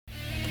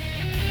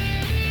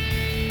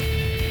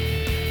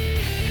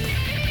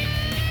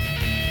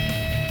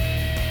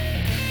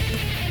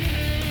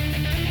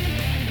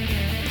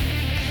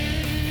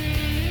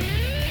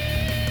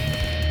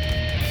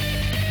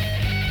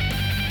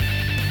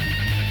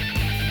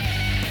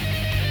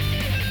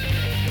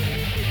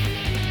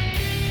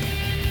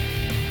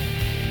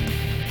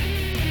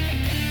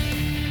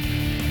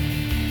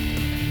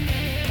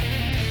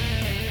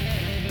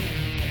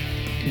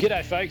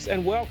G'day folks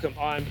and welcome.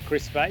 I'm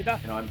Kris Faber.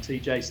 And I'm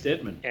TJ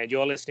Stedman. And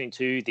you're listening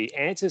to the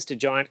Answers to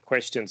Giant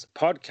Questions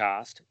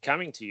podcast,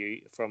 coming to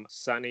you from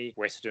sunny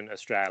Western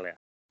Australia.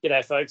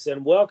 G'day folks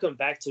and welcome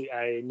back to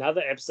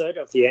another episode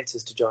of the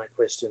Answers to Giant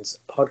Questions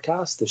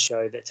podcast, the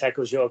show that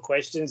tackles your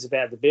questions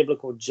about the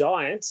biblical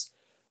giants.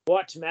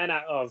 What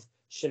manner of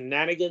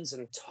shenanigans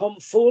and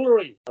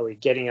tomfoolery are we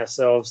getting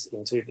ourselves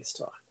into this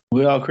time?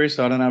 Well, Kris,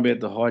 I don't know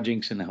about the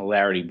hijinks and the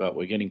hilarity, but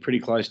we're getting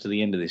pretty close to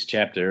the end of this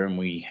chapter, and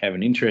we have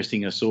an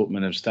interesting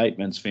assortment of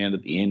statements found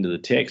at the end of the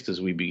text as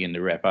we begin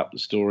to wrap up the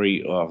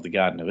story of the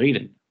Garden of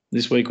Eden.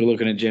 This week we're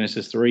looking at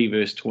Genesis 3,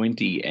 verse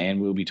 20,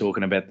 and we'll be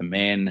talking about the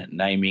man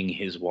naming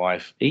his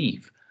wife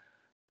Eve.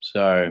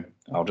 So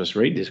I'll just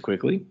read this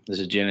quickly. This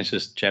is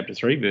Genesis chapter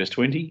 3, verse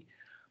 20.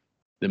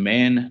 The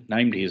man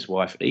named his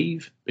wife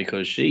Eve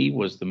because she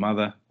was the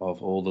mother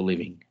of all the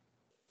living.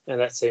 And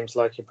that seems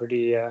like a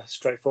pretty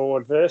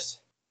straightforward verse.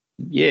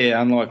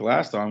 Yeah, unlike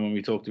last time when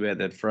we talked about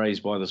that phrase,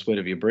 by the sweat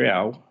of your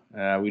brow,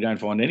 we don't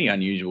find any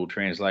unusual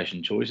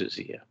translation choices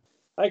here.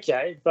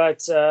 Okay,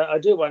 but I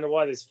do wonder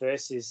why this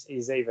verse is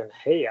even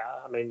here.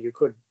 I mean, you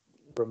could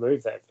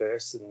remove that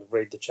verse and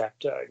read the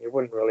chapter, and you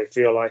wouldn't really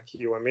feel like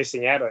you were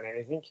missing out on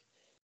anything.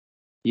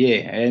 Yeah,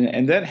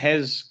 and that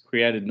has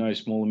created no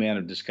small amount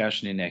of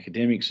discussion in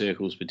academic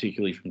circles,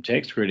 particularly from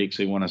text critics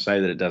who want to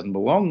say that it doesn't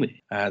belong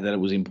there, that it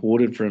was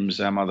imported from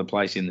some other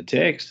place in the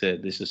text,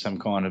 that this is some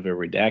kind of a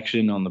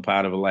redaction on the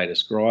part of a later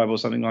scribe or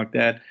something like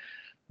that,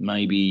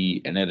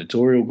 maybe an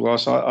editorial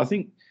gloss. I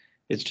think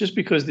it's just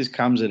because this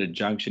comes at a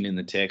junction in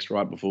the text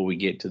right before we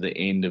get to the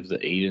end of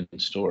the Eden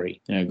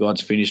story. You know,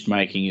 God's finished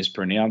making his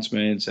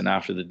pronouncements, and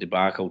after the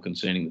debacle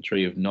concerning the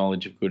tree of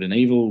knowledge of good and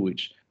evil,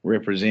 which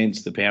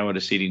represents the power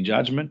to sit in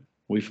judgment,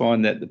 we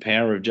find that the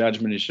power of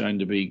judgment is shown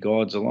to be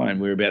God's alone.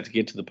 We're about to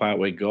get to the part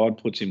where God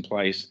puts in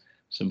place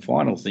some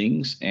final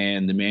things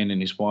and the man and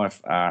his wife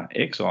are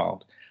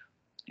exiled.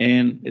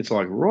 And it's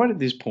like right at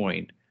this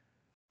point,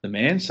 the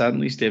man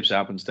suddenly steps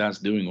up and starts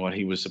doing what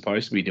he was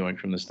supposed to be doing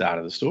from the start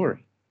of the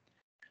story.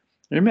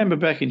 Remember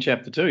back in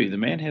chapter 2, the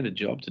man had a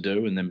job to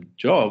do, and the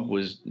job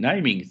was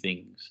naming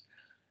things.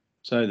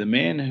 So the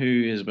man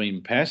who has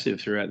been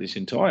passive throughout this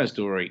entire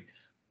story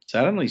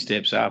suddenly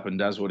steps up and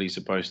does what he's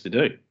supposed to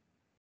do.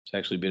 It's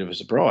actually a bit of a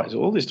surprise.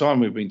 All this time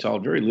we've been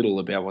told very little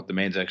about what the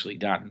man's actually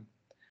done.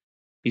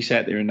 He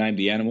sat there and named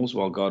the animals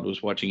while God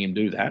was watching him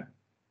do that.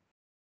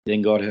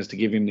 Then God has to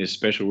give him this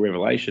special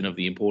revelation of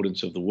the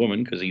importance of the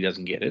woman because he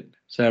doesn't get it.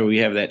 So we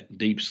have that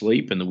deep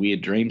sleep and the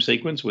weird dream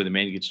sequence where the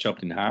man gets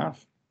chopped in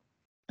half.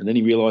 And then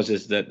he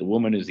realizes that the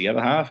woman is the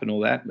other half and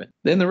all that. But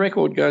then the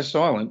record goes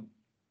silent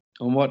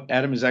on what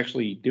Adam is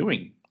actually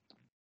doing.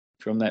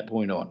 From that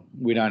point on,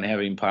 we don't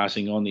have him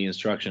passing on the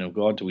instruction of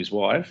God to his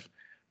wife.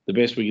 The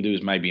best we can do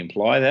is maybe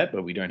imply that,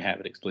 but we don't have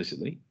it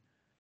explicitly.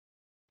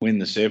 When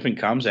the serpent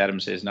comes,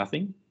 Adam says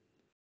nothing.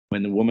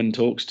 When the woman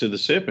talks to the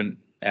serpent,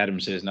 Adam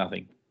says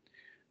nothing.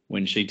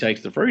 When she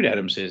takes the fruit,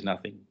 Adam says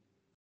nothing.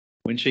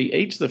 When she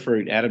eats the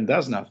fruit, Adam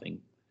does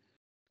nothing.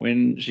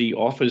 When she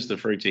offers the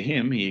fruit to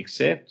him, he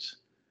accepts.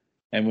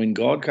 And when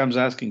God comes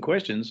asking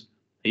questions,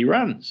 he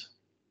runs.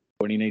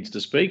 When he needs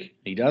to speak,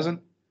 he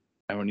doesn't.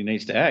 And when he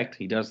needs to act,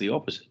 he does the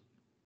opposite.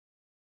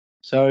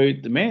 So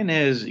the man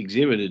has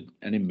exhibited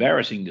an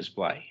embarrassing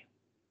display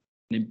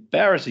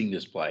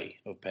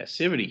of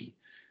passivity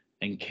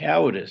and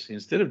cowardice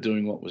instead of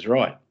doing what was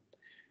right.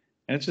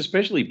 And it's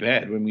especially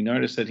bad when we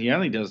notice that he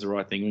only does the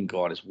right thing when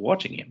God is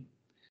watching him.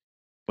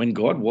 When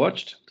God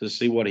watched to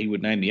see what he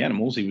would name the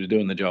animals, he was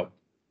doing the job.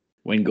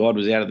 When God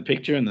was out of the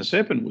picture and the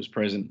serpent was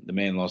present, the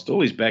man lost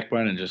all his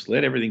backbone and just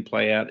let everything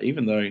play out,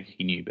 even though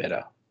he knew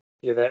better.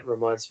 Yeah, that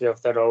reminds me of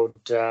that old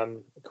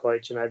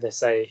quote, they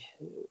say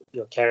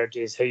your character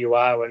is who you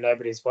are when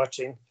nobody's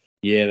watching.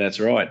 Yeah, that's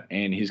right.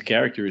 And his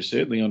character is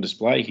certainly on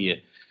display here.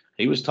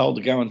 He was told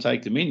to go and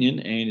take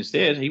dominion, and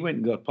instead he went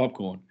and got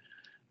popcorn.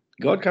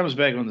 God comes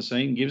back on the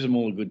scene, gives them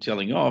all a good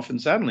telling off,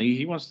 and suddenly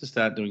he wants to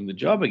start doing the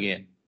job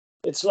again.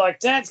 It's like,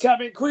 Dad's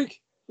coming, quick,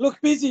 look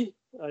busy.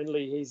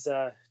 Only he's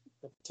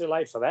too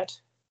late for that.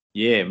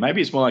 Yeah,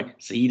 maybe it's more like,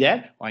 see,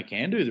 Dad, I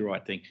can do the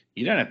right thing.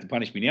 You don't have to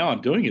punish me now, I'm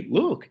doing it,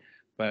 look.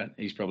 But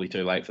he's probably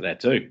too late for that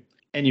too.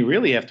 And you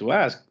really have to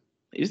ask,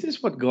 is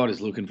this what God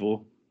is looking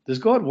for? Does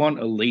God want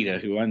a leader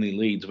who only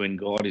leads when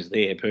God is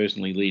there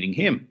personally leading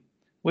him?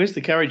 Where's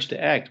the courage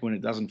to act when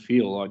it doesn't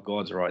feel like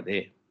God's right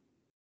there?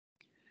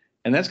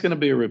 And that's going to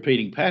be a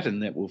repeating pattern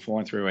that we'll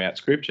find throughout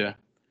Scripture,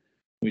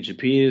 which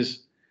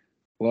appears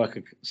like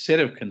a set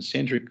of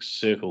concentric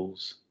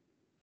circles.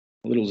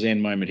 A little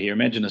Zen moment here.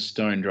 Imagine a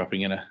stone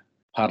dropping in a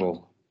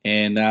puddle.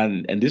 And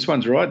this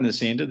one's right in the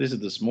center. This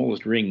is the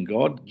smallest ring.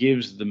 God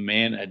gives the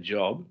man a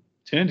job,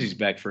 turns his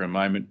back for a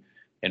moment,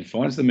 and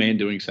finds the man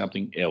doing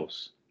something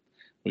else.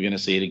 We're going to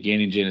see it again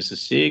in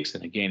Genesis 6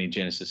 and again in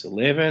Genesis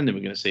 11. Then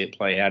we're going to see it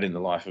play out in the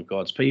life of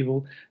God's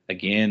people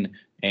again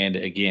and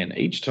again.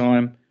 Each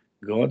time,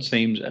 God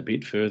seems a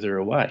bit further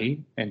away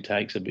and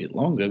takes a bit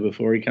longer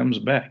before he comes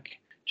back.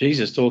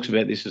 Jesus talks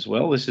about this as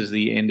well. This is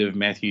the end of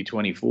Matthew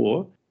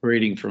 24,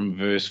 reading from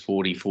verse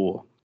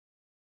 44.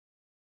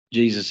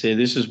 Jesus said,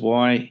 "This is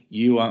why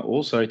you are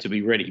also to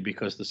be ready,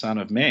 because the Son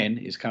of Man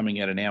is coming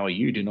at an hour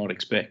you do not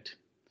expect.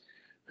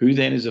 Who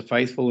then is a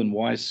faithful and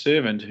wise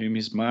servant whom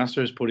his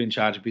master has put in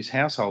charge of his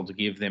household to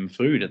give them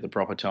food at the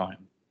proper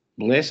time?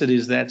 Blessed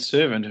is that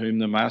servant whom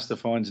the master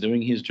finds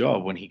doing his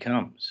job when he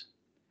comes.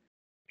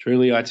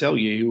 Truly I tell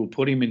you, he will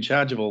put him in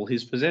charge of all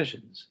his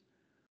possessions.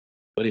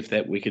 But if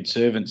that wicked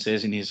servant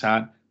says in his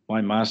heart,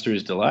 'My master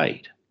is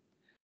delayed,'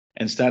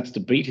 and starts to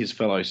beat his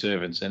fellow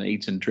servants and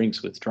eats and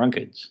drinks with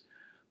drunkards,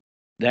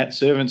 that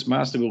servant's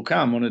master will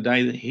come on a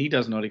day that he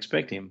does not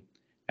expect him,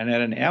 and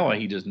at an hour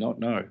he does not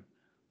know.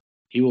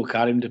 He will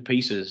cut him to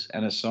pieces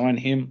and assign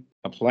him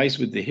a place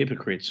with the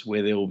hypocrites,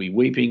 where there will be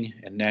weeping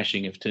and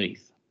gnashing of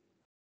teeth."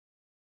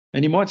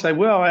 And you might say,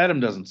 well,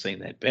 Adam doesn't seem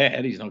that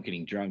bad. He's not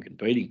getting drunk and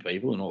beating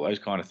people and all those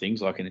kind of things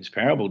like in this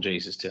parable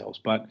Jesus tells.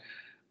 But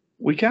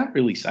we can't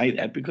really say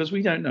that because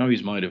we don't know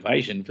his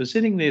motivation for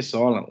sitting there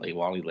silently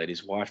while he let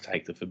his wife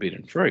take the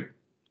forbidden fruit.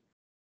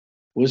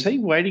 Was he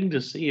waiting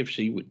to see if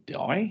she would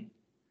die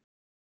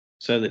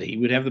so that he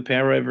would have the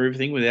power over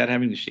everything without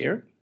having to share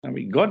it? I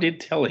mean, God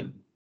did tell him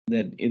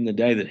that in the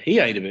day that he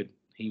ate of it,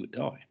 he would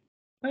die.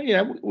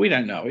 We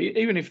don't know.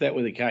 Even if that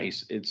were the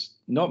case, it's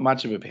not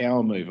much of a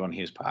power move on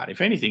his part.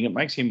 If anything, it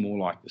makes him more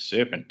like the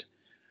serpent.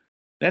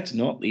 That's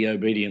not the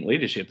obedient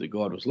leadership that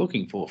God was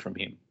looking for from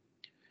him.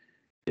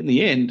 In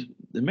the end,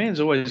 the man's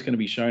always going to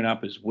be shown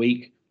up as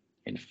weak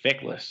and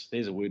feckless.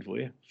 There's a word for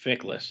you,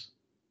 feckless.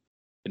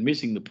 And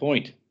missing the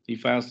point. He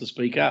fails to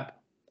speak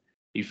up.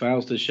 He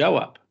fails to show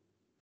up.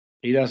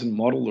 He doesn't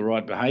model the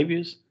right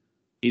behaviours.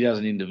 He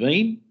doesn't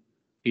intervene.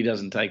 He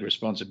doesn't take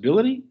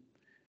responsibility.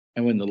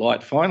 And when the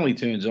light finally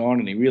turns on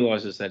and he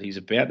realises that he's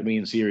about to be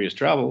in serious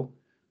trouble,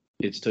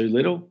 it's too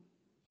little,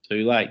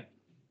 too late.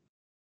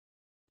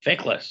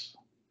 Feckless.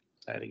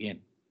 Say it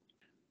again.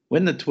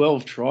 When the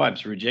 12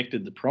 tribes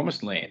rejected the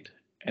promised land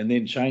and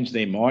then changed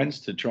their minds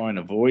to try and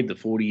avoid the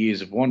 40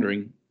 years of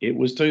wandering, it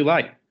was too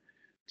late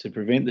to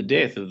prevent the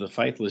death of the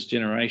faithless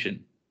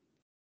generation.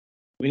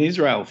 When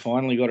Israel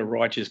finally got a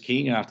righteous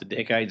king after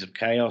decades of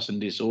chaos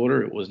and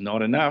disorder, it was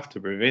not enough to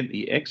prevent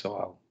the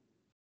exile.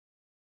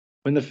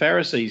 When the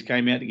Pharisees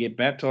came out to get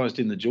baptized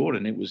in the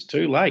Jordan, it was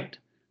too late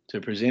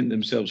to present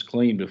themselves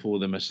clean before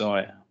the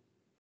Messiah.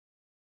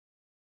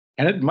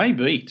 And it may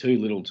be too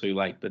little too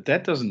late, but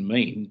that doesn't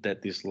mean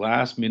that this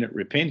last-minute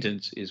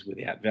repentance is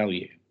without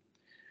value.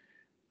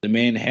 The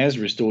man has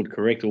restored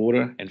correct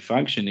order and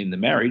function in the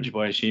marriage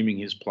by assuming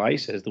his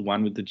place as the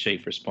one with the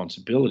chief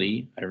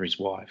responsibility over his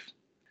wife.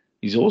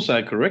 He's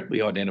also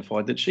correctly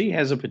identified that she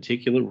has a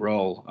particular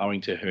role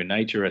owing to her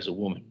nature as a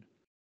woman.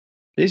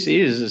 This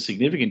is a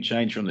significant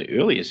change from the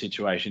earlier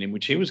situation in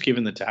which he was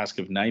given the task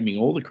of naming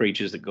all the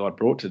creatures that God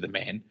brought to the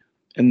man,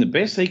 and the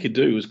best he could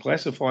do was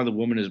classify the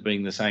woman as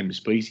being the same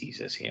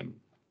species as him.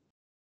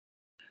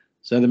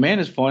 So the man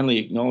has finally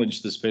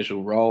acknowledged the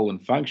special role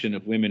and function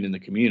of women in the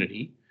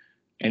community,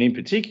 and in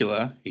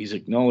particular, he's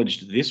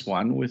acknowledged this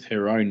one with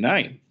her own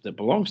name that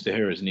belongs to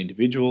her as an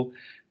individual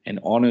and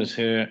honours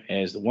her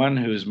as the one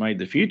who has made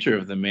the future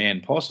of the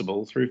man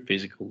possible through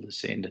physical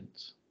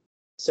descendants.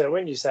 So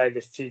when you say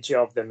the future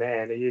of the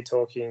man, are you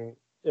talking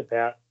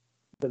about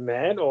the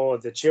man or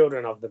the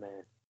children of the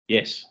man?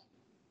 Yes.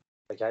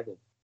 Okay, then.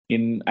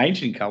 In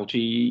ancient culture,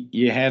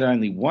 you had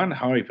only one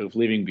hope of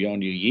living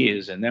beyond your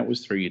years, and that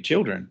was through your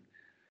children.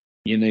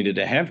 You needed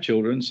to have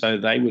children so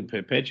they would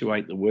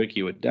perpetuate the work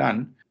you had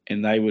done,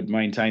 and they would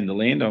maintain the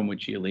land on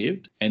which you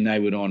lived, and they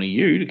would honour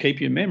you to keep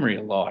your memory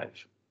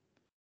alive.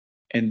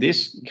 And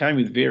this came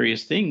with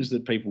various things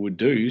that people would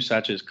do,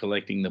 such as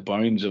collecting the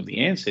bones of the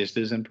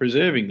ancestors and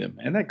preserving them,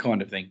 and that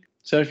kind of thing.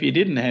 So if you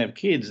didn't have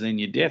kids, then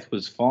your death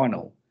was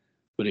final.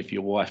 But if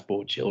your wife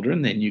bore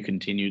children, then you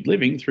continued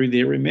living through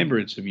their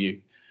remembrance of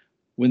you.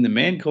 When the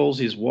man calls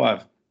his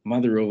wife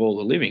mother of all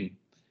the living,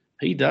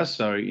 he does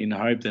so in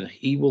hope that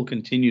he will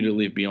continue to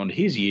live beyond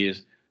his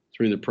years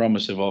through the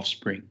promise of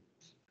offspring.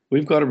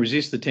 We've got to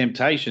resist the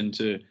temptation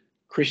to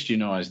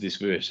Christianize this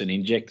verse and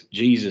inject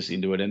Jesus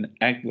into it and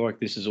act like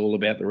this is all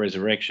about the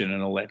resurrection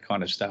and all that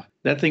kind of stuff.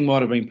 That thing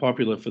might have been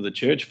popular for the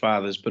church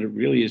fathers, but it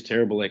really is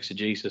terrible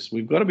exegesis.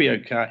 We've got to be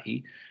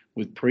okay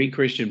with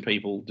pre-Christian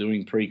people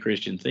doing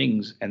pre-Christian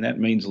things, and that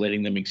means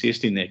letting them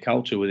exist in their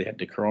culture without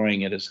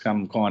decrying it as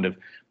some kind of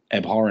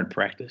abhorrent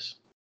practice.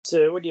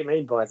 So what do you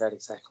mean by that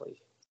exactly?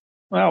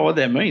 Well, what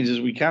that means is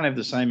we can't have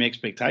the same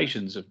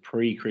expectations of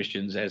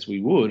pre-Christians as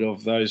we would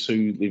of those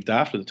who lived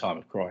after the time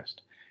of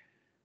Christ.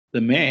 The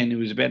man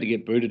who is about to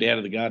get booted out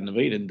of the Garden of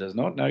Eden does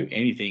not know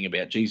anything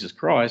about Jesus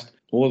Christ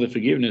or the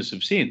forgiveness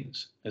of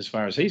sins. As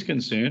far as he's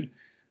concerned,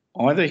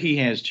 either he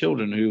has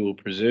children who will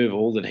preserve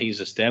all that he's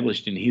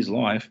established in his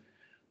life,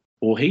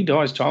 or he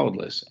dies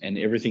childless and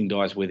everything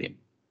dies with him.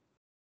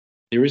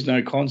 There is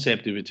no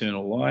concept of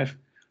eternal life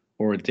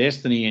or a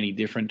destiny any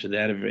different to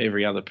that of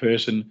every other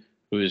person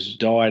who has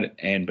died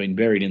and been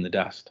buried in the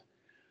dust.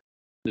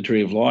 The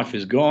tree of life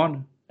is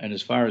gone, and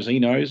as far as he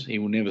knows, he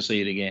will never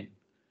see it again.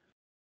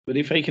 But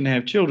if he can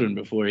have children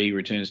before he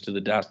returns to the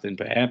dust, then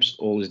perhaps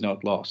all is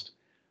not lost.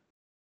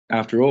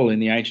 After all, in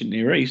the ancient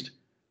Near East,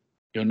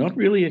 you're not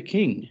really a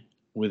king.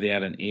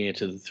 without an heir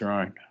to the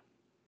throne.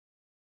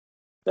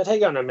 But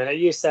hang on a minute,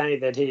 you're saying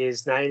that he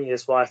is naming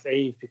his wife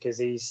Eve because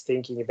he's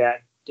thinking about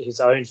his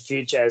own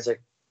future as a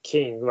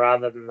king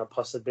rather than the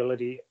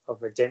possibility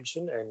of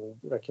redemption and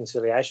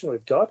reconciliation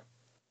with God?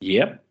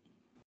 Yep.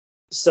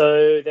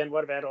 So then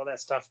what about all that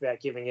stuff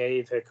about giving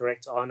Eve her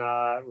correct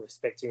honour,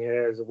 respecting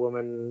her as a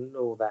woman,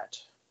 all that?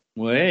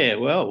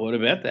 Well, what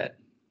about that?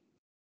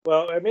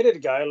 Well, a minute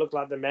ago, it looked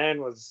like the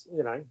man was,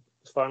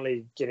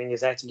 finally getting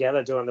his act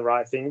together, doing the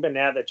right thing. But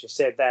now that you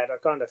said that, I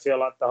kind of feel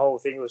like the whole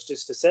thing was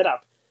just a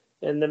setup.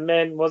 And the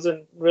man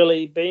wasn't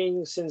really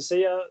being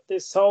sincere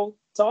this whole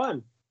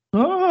time.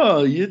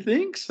 Oh, you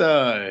think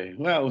so?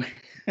 Well,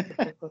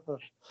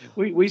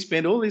 we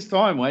spent all this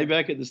time way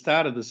back at the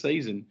start of the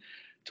season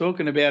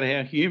talking about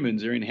how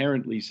humans are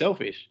inherently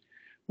selfish.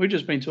 We've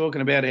just been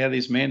talking about how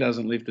this man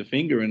doesn't lift a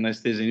finger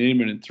unless there's an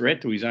imminent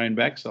threat to his own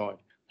backside.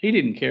 He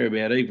didn't care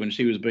about Eve when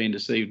she was being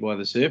deceived by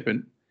the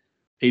serpent.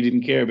 He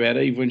didn't care about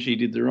Eve when she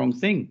did the wrong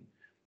thing.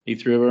 He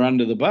threw her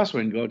under the bus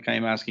when God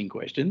came asking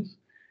questions.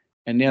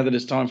 And now that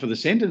it's time for the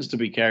sentence to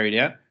be carried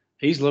out,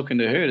 he's looking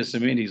to her to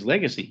cement his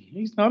legacy.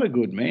 He's not a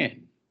good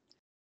man.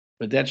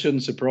 But that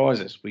shouldn't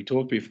surprise us. We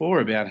talked before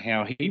about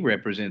how he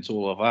represents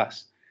all of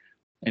us.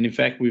 And in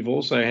fact, we've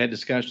also had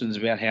discussions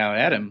about how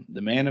Adam,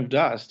 the man of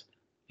dust,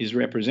 is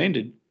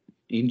represented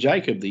in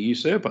Jacob, the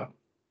usurper,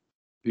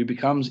 who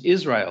becomes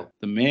Israel,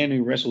 the man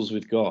who wrestles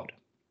with God.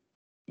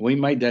 We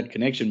made that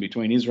connection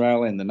between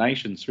Israel and the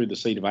nations through the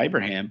seed of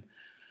Abraham,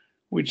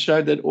 which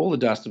showed that all the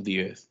dust of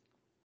the earth,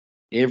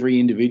 every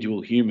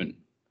individual human,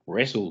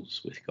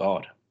 wrestles with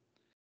God.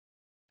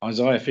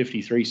 Isaiah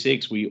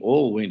 53:6, we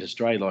all went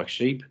astray like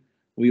sheep.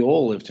 We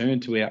all have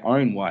turned to our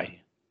own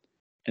way,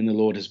 and the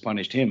Lord has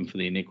punished him for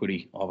the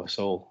iniquity of us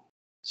all.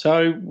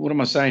 So what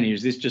am I saying here?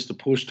 Is this just a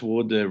push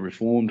toward the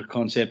reformed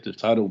concept of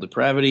total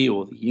depravity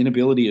or the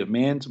inability of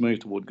man to move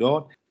toward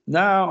God? No,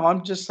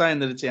 I'm just saying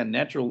that it's our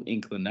natural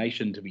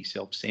inclination to be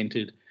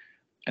self-centered,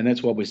 and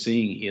that's what we're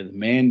seeing here. The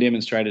man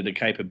demonstrated a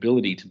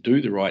capability to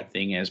do the right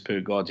thing as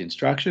per God's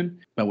instruction,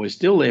 but we're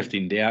still left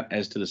in doubt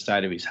as to the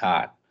state of his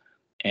heart.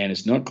 And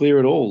it's not clear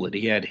at all that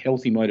he had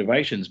healthy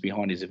motivations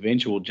behind his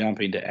eventual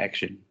jump into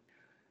action.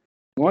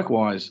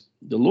 Likewise,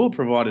 the law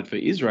provided for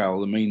Israel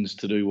the means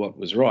to do what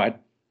was right,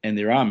 and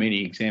there are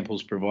many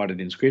examples provided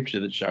in Scripture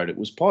that showed it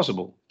was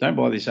possible. Don't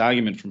buy this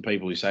argument from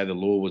people who say the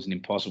law was an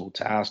impossible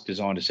task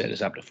designed to set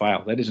us up to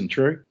fail. That isn't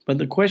true. But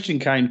the question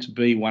came to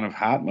be one of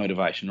heart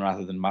motivation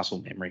rather than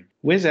muscle memory.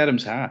 Where's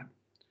Adam's heart?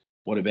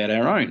 What about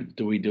our own?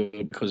 Do we do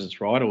it because it's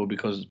right or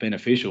because it's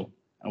beneficial?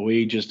 Are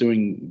we just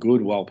doing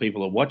good while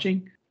people are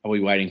watching? Are we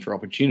waiting for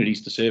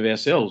opportunities to serve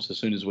ourselves as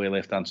soon as we're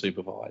left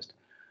unsupervised?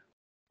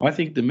 I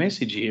think the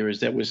message here is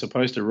that we're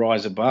supposed to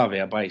rise above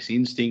our base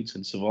instincts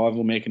and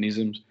survival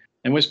mechanisms,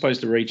 and we're supposed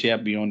to reach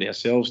out beyond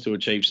ourselves to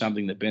achieve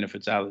something that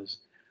benefits others.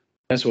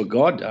 That's what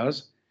God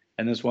does,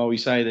 and that's why we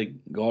say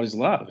that God is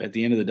love. At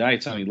the end of the day,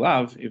 it's only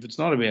love if it's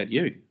not about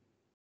you.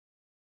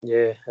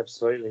 Yeah,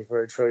 absolutely.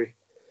 Very true.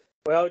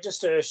 Well,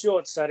 just a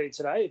short study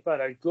today,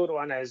 but a good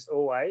one as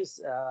always.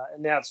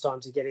 Now it's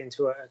time to get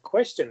into a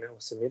question that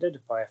was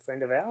submitted by a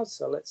friend of ours.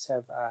 So let's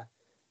have a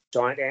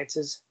Giant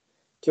Answers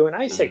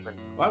Q&A segment.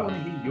 I want to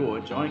hear your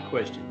giant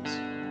questions.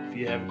 If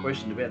you have a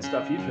question about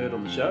stuff you've heard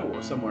on the show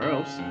or somewhere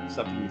else,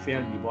 something you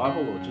found in your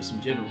Bible, or just some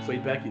general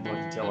feedback you'd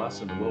like to tell us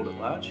and the world at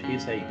large,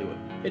 here's how you do it.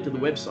 Head to the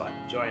website,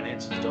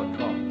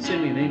 giantanswers.com.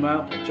 Send me an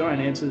email at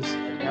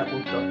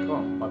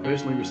giantanswers@outlook.com. I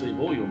personally receive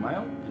all your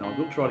mail, and I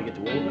will try to get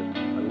to all of it.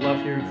 I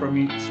love hearing from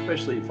you,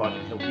 especially if I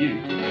can help you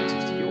get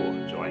answers to your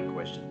giant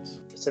questions.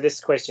 So this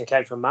question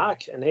came from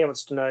Mark, and he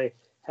wants to know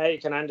how you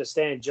can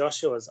understand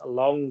Joshua's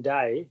long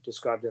day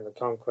described in the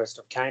conquest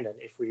of Canaan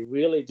if we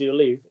really do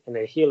live in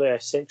a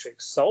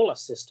heliocentric solar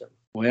system.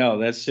 Well,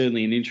 that's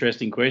certainly an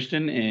interesting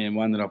question, and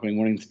one that I've been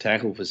wanting to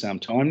tackle for some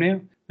time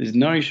now. There's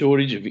no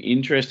shortage of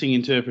interesting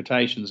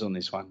interpretations on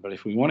this one, but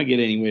if we want to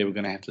get anywhere, we're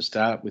going to have to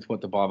start with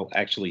what the Bible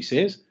actually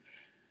says.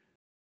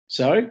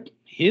 So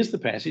here's the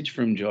passage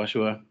from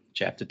Joshua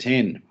chapter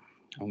 10.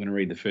 I'm going to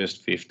read the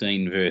first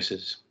 15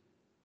 verses.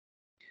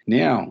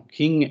 Now,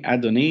 King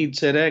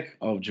Adoni-Zedek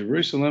of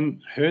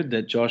Jerusalem heard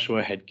that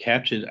Joshua had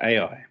captured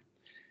Ai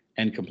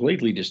and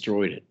completely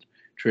destroyed it,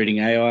 treating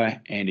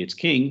Ai and its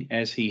king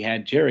as he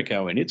had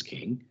Jericho and its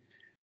king,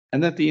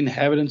 and that the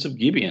inhabitants of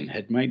Gibeon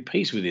had made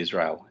peace with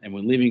Israel and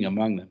were living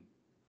among them.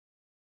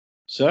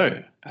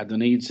 So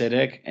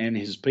Adoni-Zedek and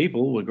his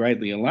people were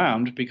greatly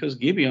alarmed because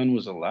Gibeon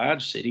was a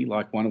large city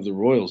like one of the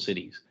royal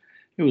cities.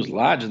 It was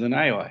larger than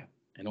Ai,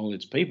 and all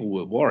its people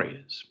were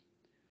warriors.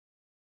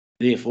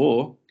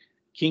 Therefore,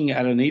 King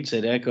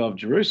Adoni-Zedek of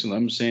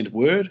Jerusalem sent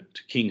word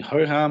to King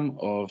Hoham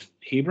of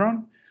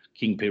Hebron,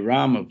 King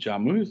Piram of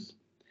Jarmuth,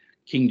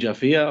 King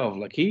Japhia of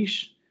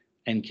Lachish,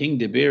 and King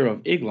Debir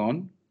of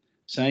Eglon,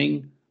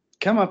 saying,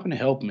 "Come up and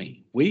help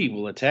me. We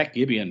will attack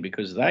Gibeon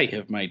because they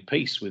have made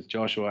peace with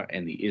Joshua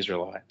and the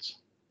Israelites."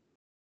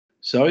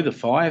 So the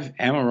 5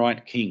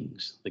 Amorite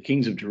kings, the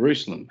kings of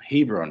Jerusalem,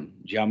 Hebron,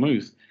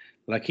 Jarmuth,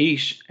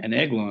 Lachish, and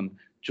Eglon,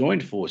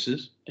 joined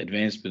forces,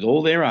 advanced with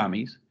all their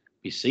armies,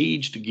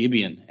 besieged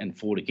Gibeon and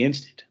fought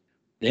against it.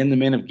 Then the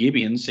men of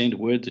Gibeon sent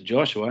word to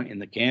Joshua in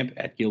the camp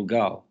at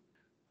Gilgal,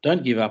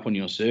 "Don't give up on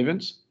your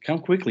servants. Come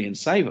quickly and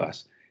save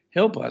us.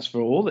 Help us,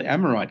 for all the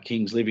Amorite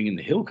kings living in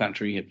the hill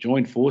country have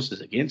joined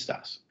forces against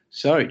us."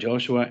 So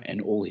Joshua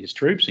and all his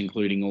troops,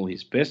 including all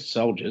his best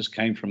soldiers,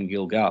 came from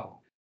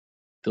Gilgal.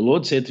 The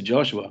Lord said to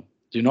Joshua,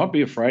 "Do not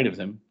be afraid of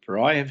them, for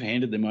I have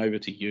handed them over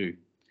to you.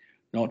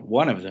 Not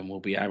one of them will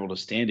be able to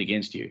stand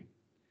against you."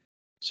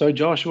 So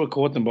Joshua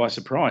caught them by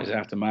surprise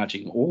after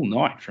marching all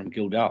night from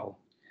Gilgal.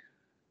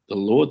 The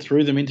Lord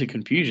threw them into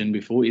confusion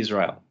before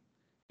Israel.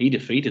 He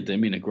defeated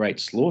them in a great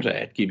slaughter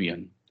at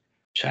Gibeon,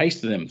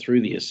 chased them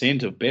through the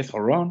ascent of Beth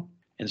Horon,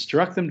 and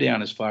struck them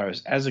down as far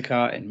as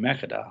Azekah and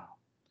Makkedah.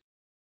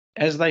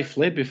 As they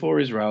fled before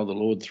Israel, the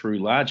Lord threw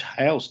large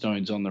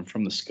hailstones on them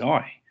from the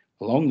sky,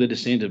 along the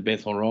descent of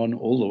Beth Horon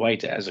all the way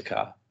to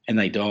Azekah, and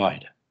they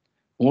died.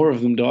 More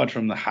of them died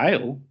from the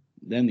hail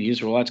than the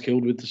Israelites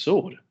killed with the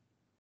sword.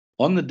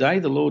 On the day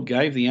the Lord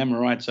gave the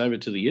Amorites over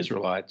to the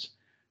Israelites,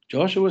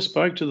 Joshua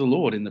spoke to the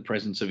Lord in the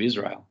presence of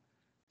Israel.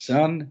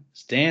 "Sun,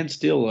 stand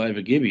still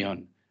over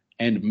Gibeon,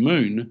 and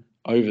moon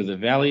over the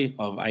valley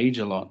of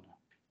Ajalon."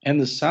 And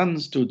the sun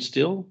stood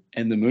still,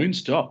 and the moon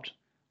stopped,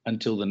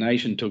 until the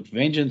nation took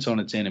vengeance on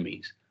its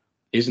enemies.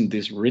 Isn't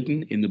this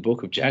written in the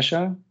book of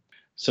Jasher?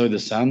 So the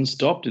sun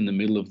stopped in the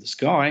middle of the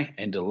sky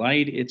and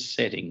delayed its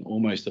setting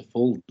almost a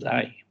full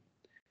day.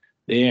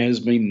 There has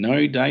been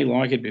no day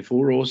like it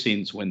before or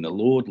since when the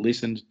Lord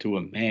listened to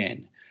a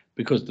man,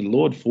 because the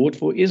Lord fought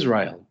for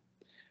Israel.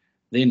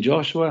 Then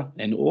Joshua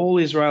and all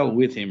Israel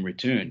with him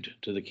returned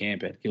to the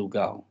camp at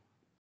Gilgal.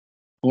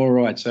 All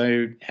right,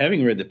 so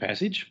having read the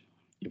passage,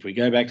 if we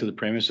go back to the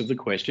premise of the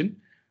question,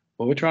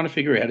 what we're trying to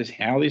figure out is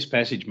how this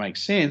passage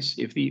makes sense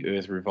if the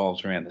earth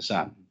revolves around the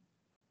sun.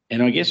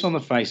 And I guess on the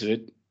face of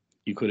it,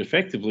 you could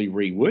effectively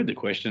reword the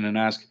question and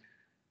ask,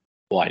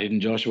 why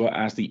didn't Joshua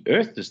ask the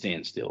earth to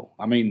stand still?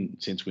 I mean,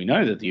 since we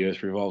know that the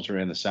earth revolves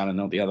around the sun and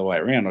not the other way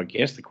around, I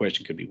guess the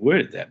question could be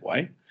worded that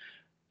way.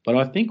 But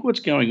I think what's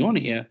going on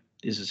here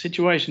is a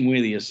situation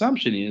where the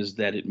assumption is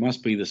that it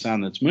must be the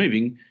sun that's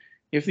moving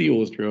if the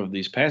author of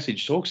this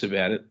passage talks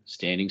about it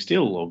standing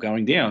still or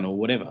going down or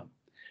whatever.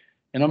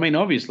 And I mean,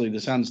 obviously,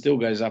 the sun still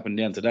goes up and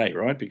down today,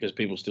 right? Because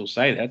people still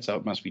say that, so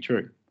it must be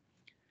true.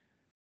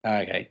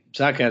 Okay,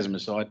 sarcasm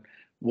aside,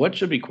 what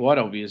should be quite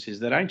obvious is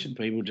that ancient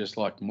people, just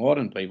like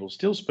modern people,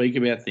 still speak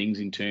about things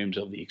in terms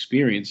of the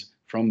experience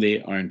from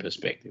their own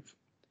perspective.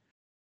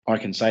 I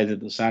can say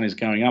that the sun is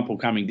going up or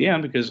coming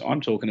down because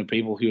I'm talking to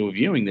people who are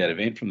viewing that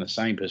event from the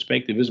same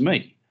perspective as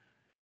me.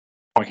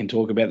 I can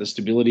talk about the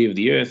stability of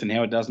the earth and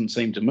how it doesn't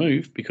seem to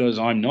move because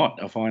I'm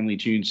not a finely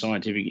tuned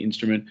scientific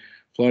instrument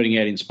floating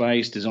out in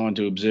space designed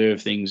to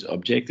observe things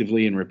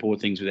objectively and report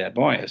things without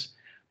bias.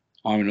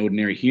 I'm an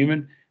ordinary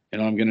human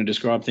and I'm going to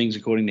describe things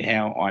according to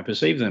how I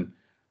perceive them.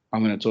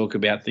 I'm going to talk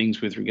about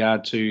things with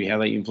regard to how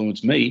they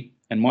influence me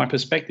and my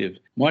perspective.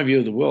 My view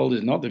of the world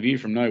is not the view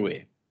from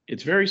nowhere.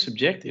 It's very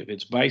subjective.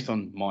 It's based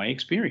on my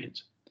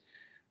experience.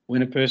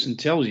 When a person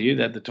tells you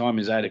that the time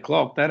is 8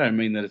 o'clock, they don't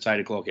mean that it's 8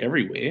 o'clock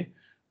everywhere.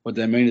 What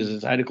they mean is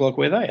it's 8 o'clock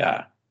where they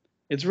are.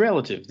 It's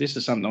relative. This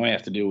is something I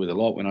have to deal with a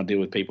lot when I deal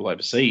with people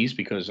overseas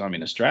because I'm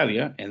in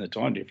Australia and the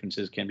time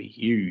differences can be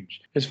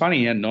huge. It's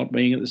funny how not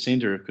being at the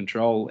centre of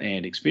control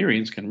and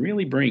experience can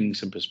really bring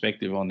some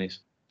perspective on this.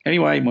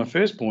 Anyway, my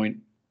first point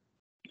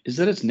is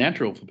that it's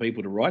natural for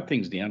people to write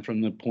things down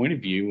from the point of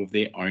view of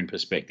their own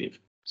perspective.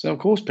 So, of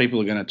course,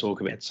 people are going to talk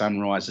about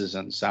sunrises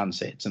and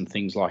sunsets and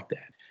things like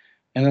that.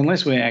 And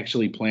unless we're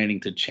actually planning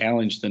to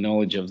challenge the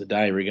knowledge of the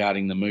day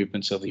regarding the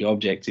movements of the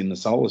objects in the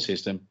solar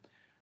system,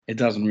 it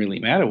doesn't really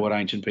matter what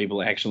ancient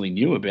people actually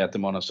knew about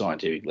them on a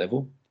scientific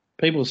level.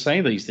 People say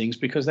these things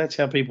because that's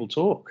how people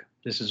talk.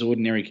 This is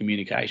ordinary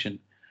communication.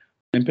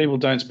 And people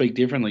don't speak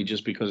differently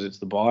just because it's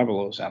the Bible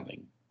or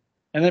something.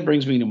 And that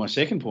brings me to my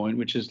second point,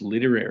 which is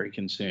literary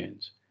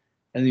concerns.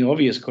 And the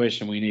obvious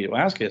question we need to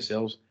ask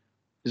ourselves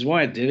is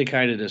why a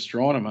dedicated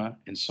astronomer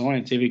and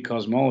scientific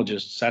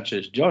cosmologist such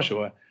as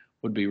Joshua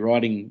would be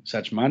writing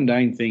such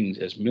mundane things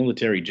as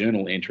military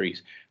journal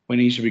entries when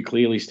he should be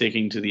clearly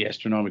sticking to the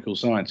astronomical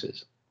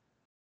sciences.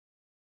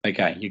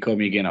 Okay, you called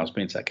me again. I was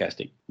being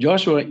sarcastic.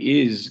 Joshua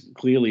is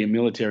clearly a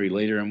military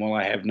leader, and while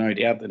I have no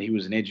doubt that he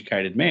was an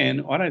educated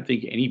man, I don't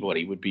think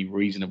anybody would be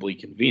reasonably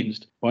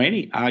convinced by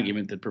any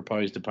argument that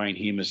proposed to paint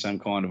him as some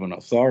kind of an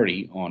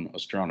authority on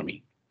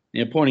astronomy.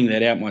 Now, pointing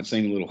that out might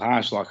seem a little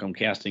harsh, like I'm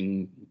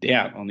casting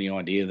doubt on the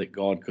idea that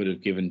God could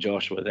have given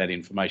Joshua that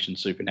information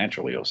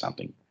supernaturally or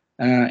something.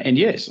 And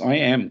yes, I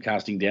am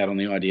casting doubt on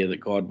the idea that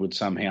God would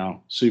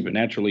somehow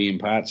supernaturally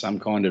impart some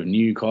kind of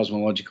new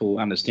cosmological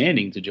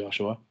understanding to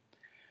Joshua,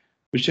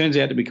 which turns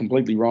out to be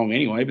completely wrong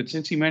anyway. But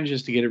since he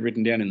manages to get it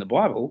written down in the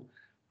Bible,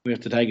 we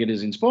have to take it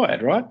as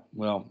inspired, right?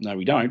 Well, no,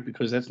 we don't,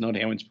 because that's not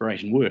how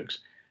inspiration works.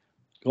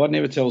 God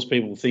never tells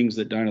people things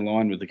that don't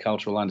align with the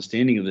cultural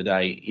understanding of the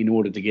day in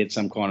order to get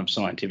some kind of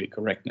scientific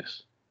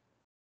correctness.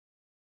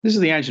 This is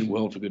the ancient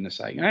world, for goodness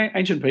sake.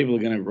 Ancient people are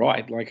going to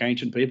write like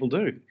ancient people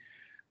do.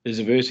 There's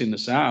a verse in the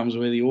Psalms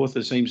where the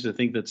author seems to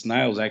think that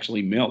snails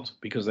actually melt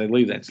because they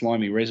leave that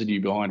slimy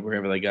residue behind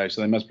wherever they go,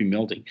 so they must be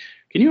melting.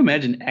 Can you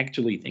imagine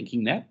actually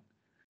thinking that?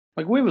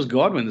 Like, where was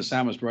God when the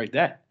psalmist wrote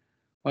that?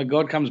 Like,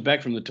 God comes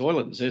back from the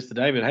toilet and says to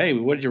David, hey,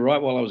 what did you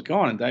write while I was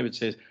gone? And David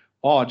says,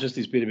 oh, just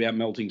this bit about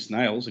melting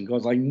snails. And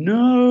God's like,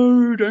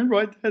 no, don't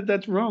write that.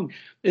 That's wrong.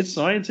 It's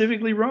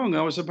scientifically wrong.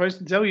 I was supposed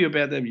to tell you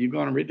about that, but you've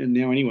gone and written it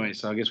now anyway,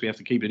 so I guess we have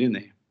to keep it in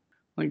there.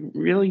 Like,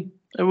 really?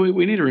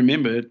 We need to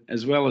remember,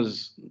 as well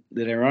as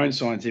that our own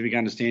scientific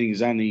understanding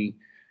is only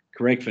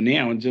correct for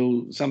now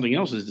until something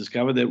else is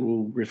discovered that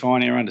will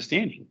refine our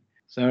understanding.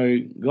 So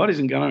God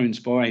isn't going to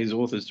inspire his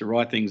authors to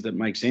write things that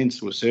make sense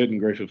to a certain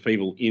group of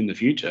people in the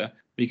future,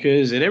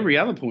 because at every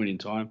other point in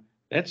time,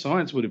 that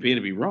science would appear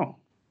to be wrong.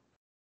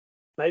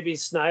 Maybe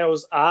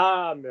snails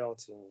are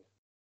melting.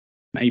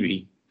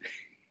 Maybe.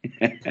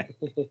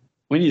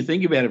 When you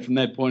think about it from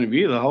that point of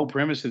view, the whole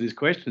premise of this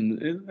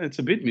question, it's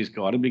a bit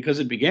misguided, because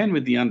it began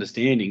with the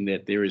understanding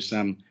that there is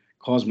some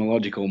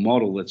cosmological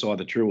model that's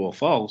either true or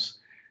false,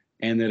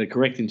 and that a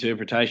correct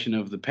interpretation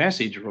of the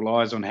passage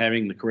relies on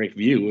having the correct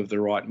view of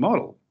the right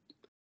model.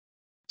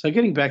 So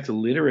getting back to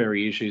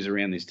literary issues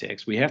around this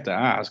text, we have to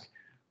ask,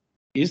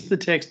 is the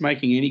text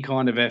making any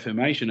kind of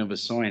affirmation of a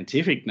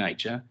scientific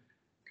nature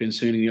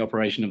concerning the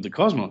operation of the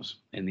cosmos?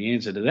 And the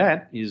answer to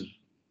that is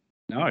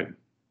no.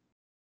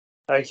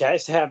 Okay,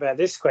 so how about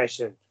this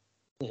question?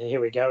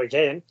 Here we go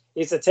again.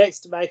 Is the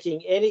text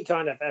making any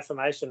kind of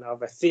affirmation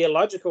of a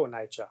theological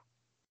nature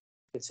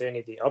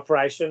concerning the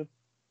operation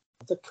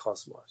of the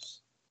cosmos?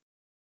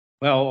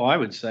 Well, I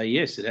would say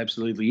yes, it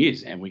absolutely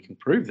is. And we can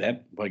prove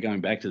that by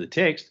going back to the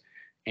text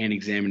and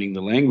examining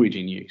the language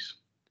in use.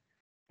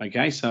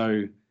 Okay,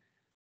 so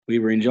we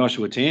were in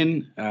Joshua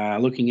 10,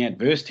 looking at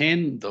verse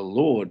 10, the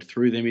Lord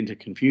threw them into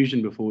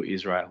confusion before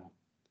Israel.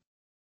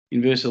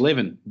 In verse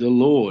 11, the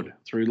Lord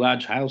threw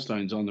large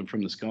hailstones on them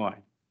from the sky.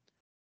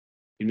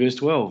 In verse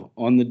 12,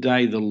 on the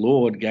day the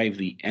Lord gave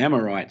the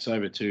Amorites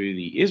over to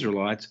the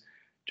Israelites,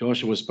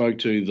 Joshua spoke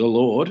to the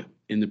Lord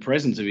in the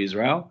presence of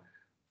Israel,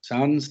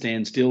 sun,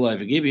 stand still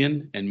over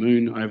Gibeon, and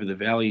moon over the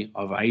valley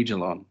of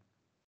Ajalon.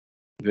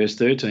 Verse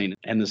 13,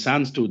 and the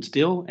sun stood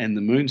still and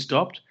the moon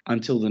stopped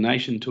until the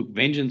nation took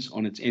vengeance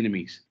on its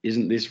enemies.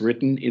 Isn't this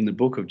written in the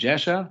book of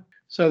Jasher?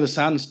 So the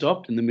sun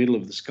stopped in the middle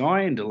of the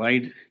sky and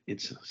delayed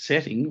its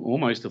setting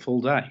almost a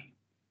full day.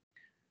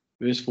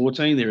 Verse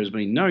 14, there has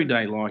been no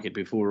day like it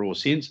before or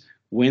since,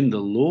 when the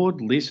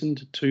Lord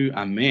listened to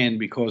a man,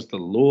 because the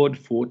Lord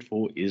fought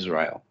for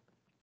Israel.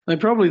 Now,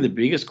 probably the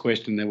biggest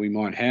question that we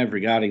might have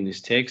regarding this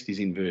text is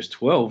in verse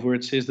 12, where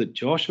it says that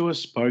Joshua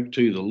spoke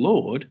to the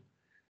Lord,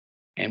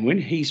 and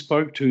when he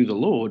spoke to the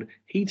Lord,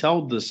 he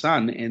told the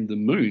sun and the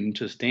moon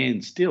to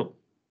stand still.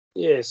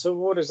 Yeah, so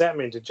what does that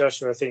mean? Did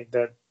Joshua think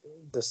that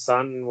the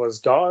sun was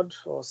God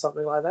or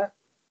something like that?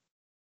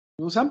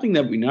 Well, something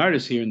that we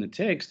notice here in the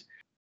text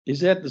is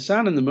that the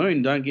sun and the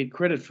moon don't get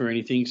credit for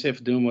anything except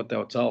for doing what they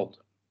were told.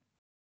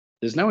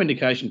 There's no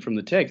indication from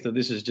the text that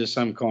this is just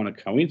some kind of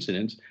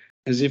coincidence,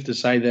 as if to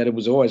say that it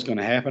was always going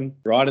to happen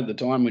right at the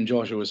time when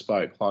Joshua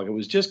spoke. Like it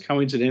was just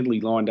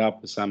coincidentally lined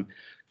up with some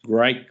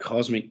great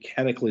cosmic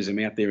cataclysm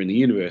out there in the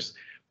universe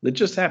that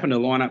just happened to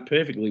line up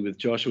perfectly with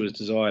Joshua's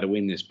desire to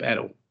win this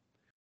battle.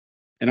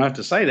 And I have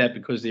to say that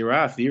because there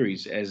are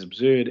theories as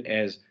absurd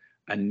as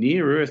a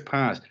near-Earth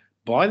pass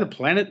by the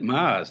planet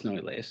Mars, no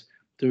less,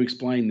 to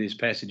explain this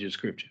passage of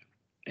Scripture.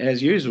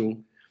 As usual,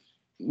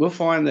 we'll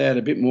find that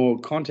a bit more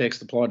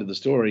context applied to the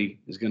story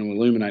is going to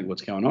illuminate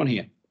what's going on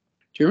here.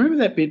 Do you remember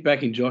that bit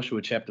back in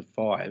Joshua chapter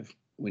 5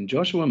 when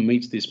Joshua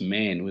meets this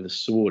man with a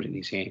sword in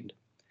his hand?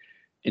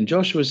 And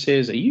Joshua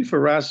says, are you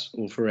for us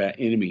or for our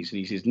enemies? And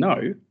he says,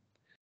 no,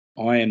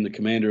 I am the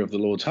commander of the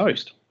Lord's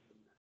host.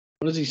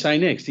 What does he say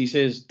next? He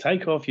says,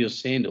 take off your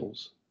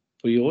sandals,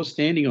 for you're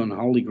standing on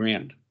holy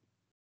ground.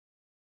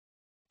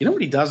 You know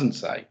what he doesn't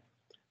say?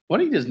 What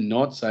he does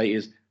not say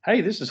is,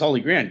 hey, this is holy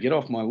ground, get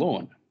off my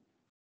lawn.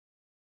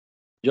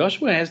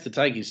 Joshua has to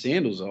take his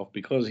sandals off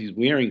because he's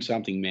wearing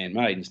something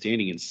man-made and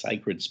standing in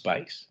sacred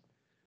space.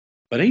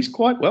 But he's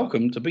quite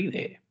welcome to be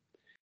there.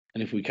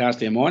 And if we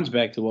cast our minds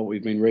back to what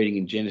we've been reading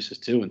in Genesis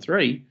 2 and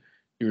 3,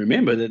 you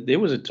remember that there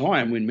was a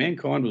time when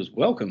mankind was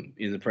welcome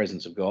in the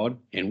presence of God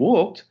and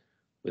walked,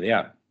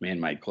 without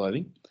man-made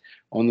clothing,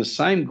 on the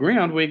same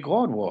ground where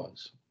God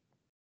was.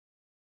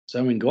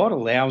 So when God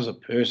allows a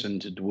person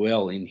to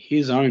dwell in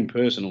his own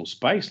personal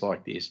space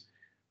like this,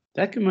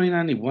 that can mean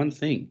only one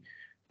thing.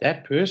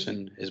 That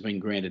person has been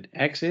granted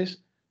access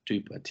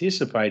to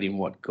participate in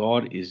what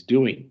God is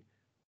doing.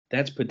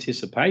 That's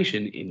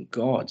participation in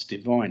God's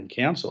divine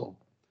counsel.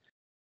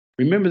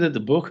 Remember that the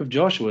book of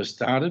Joshua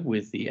started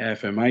with the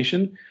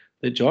affirmation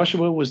that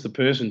Joshua was the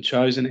person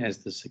chosen as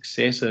the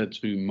successor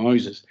to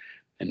Moses.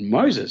 And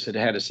Moses had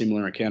had a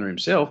similar encounter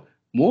himself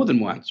more than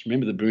once.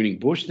 Remember the burning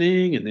bush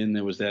thing? And then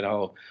there was that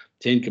whole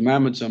 10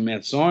 Commandments on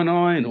Mount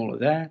Sinai and all of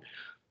that.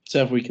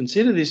 So if we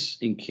consider this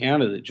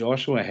encounter that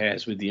Joshua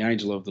has with the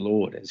angel of the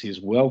Lord as his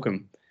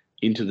welcome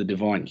into the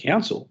divine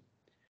council,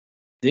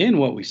 then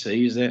what we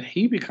see is that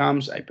he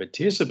becomes a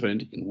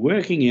participant in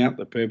working out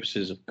the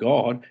purposes of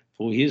God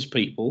for his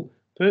people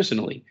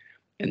personally.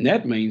 And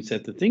that means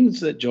that the things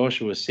that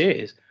Joshua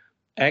says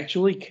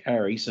actually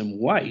carry some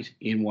weight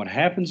in what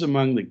happens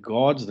among the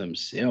gods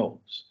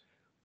themselves.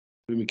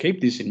 When we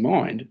keep this in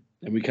mind,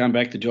 and we come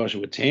back to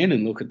Joshua 10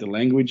 and look at the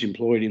language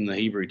employed in the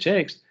Hebrew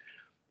text,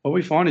 what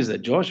we find is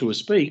that Joshua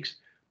speaks,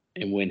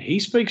 and when he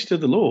speaks to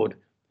the Lord,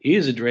 he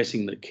is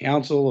addressing the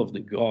council of the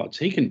gods.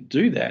 He can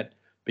do that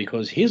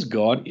because his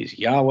God is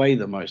Yahweh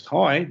the Most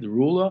High, the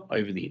ruler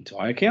over the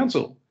entire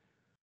council.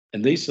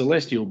 And these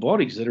celestial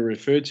bodies that are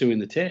referred to in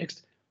the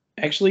text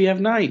actually have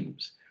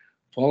names.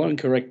 Following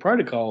correct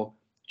protocol,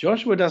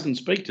 Joshua doesn't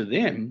speak to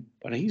them,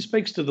 but he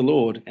speaks to the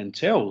Lord and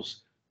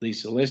tells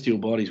these celestial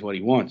bodies what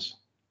he wants.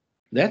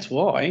 That's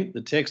why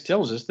the text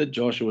tells us that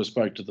Joshua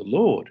spoke to the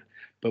Lord.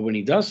 But when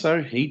he does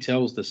so, he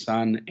tells the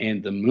sun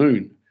and the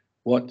moon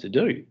what to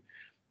do.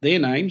 Their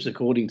names,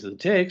 according to the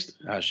text,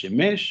 are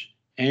Shemesh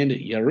and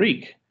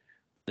Yarik,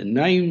 the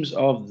names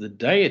of the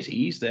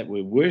deities that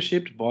were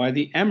worshipped by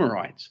the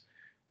Amorites.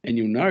 And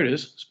you'll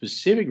notice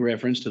specific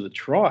reference to the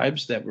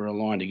tribes that were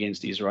aligned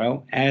against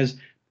Israel as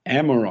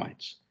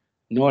Amorites,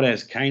 not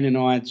as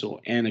Canaanites or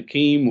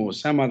Anakim or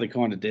some other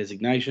kind of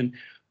designation.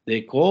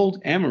 They're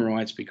called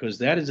Amorites because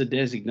that is a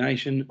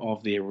designation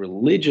of their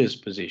religious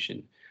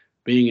position.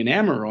 Being an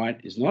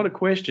Amorite is not a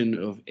question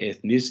of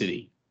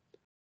ethnicity.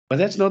 But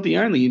that's not the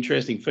only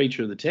interesting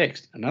feature of the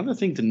text. Another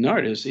thing to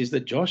notice is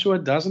that Joshua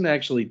doesn't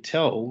actually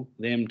tell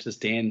them to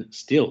stand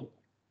still.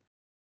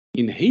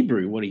 In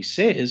Hebrew, what he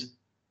says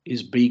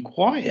is be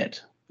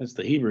quiet. That's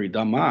the Hebrew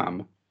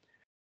damam,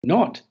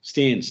 not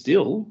stand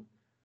still,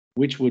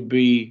 which would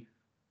be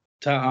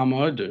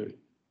ta'amodu,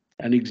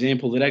 an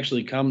example that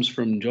actually comes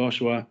from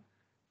Joshua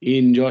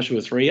in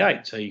Joshua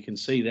 3:8. So you can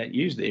see that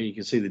used there. You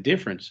can see the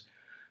difference.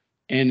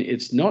 And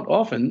it's not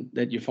often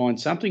that you find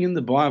something in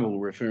the Bible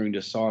referring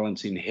to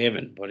silence in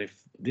heaven. But if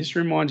this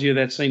reminds you of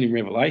that scene in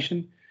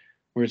Revelation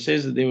where it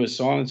says that there was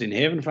silence in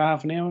heaven for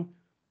half an hour,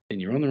 then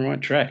you're on the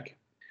right track.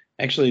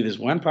 Actually, there's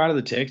one part of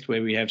the text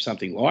where we have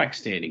something like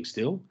standing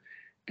still,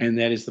 and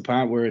that is the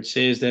part where it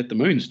says that the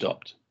moon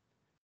stopped.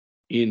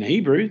 In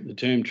Hebrew, the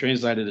term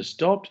translated as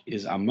stopped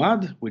is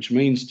amad, which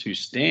means to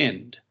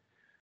stand.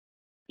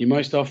 You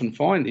most often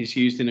find this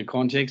used in a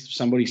context of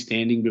somebody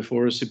standing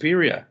before a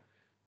superior,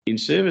 in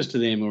service to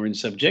them or in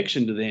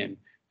subjection to them,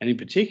 and in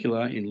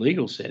particular in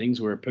legal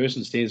settings where a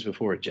person stands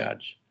before a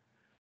judge.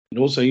 It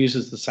also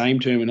uses the same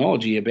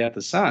terminology about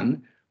the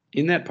sun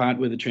in that part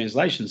where the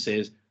translation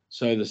says,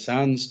 so the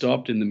sun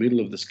stopped in the middle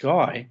of the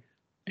sky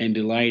and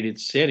delayed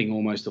its setting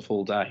almost a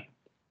full day.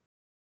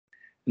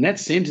 And that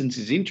sentence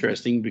is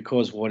interesting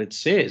because what it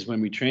says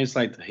when we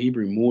translate the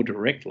Hebrew more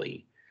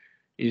directly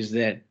is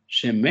that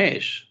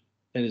Shemesh,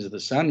 that is the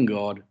sun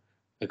god,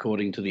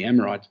 according to the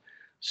Amorites,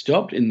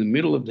 stopped in the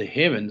middle of the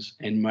heavens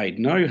and made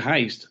no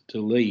haste to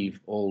leave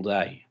all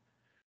day.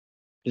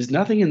 There's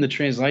nothing in the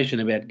translation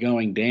about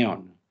going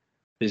down.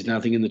 There's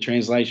nothing in the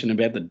translation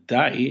about the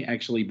day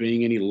actually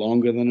being any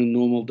longer than a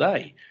normal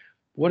day.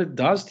 What it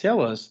does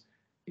tell us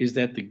is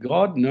that the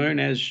God known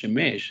as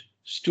Shemesh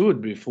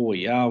stood before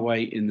Yahweh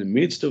in the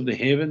midst of the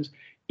heavens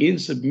in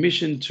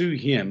submission to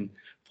him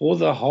for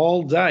the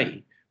whole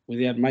day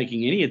without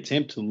making any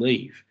attempt to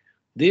leave.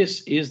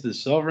 This is the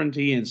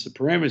sovereignty and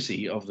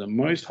supremacy of the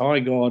Most High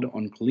God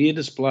on clear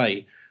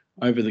display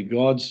over the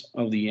gods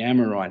of the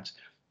Amorites.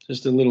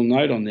 Just a little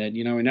note on that.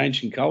 In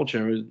ancient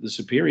culture, the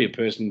superior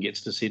person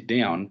gets to sit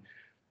down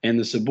and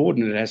the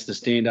subordinate has to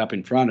stand up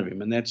in front of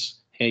him, and that's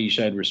how you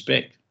showed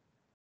respect.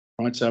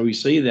 Right, so we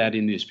see that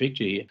in this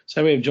picture here.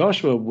 So we have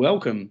Joshua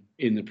welcome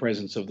in the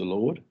presence of the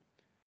Lord.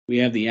 We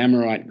have the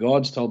Amorite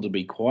gods told to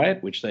be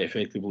quiet, which they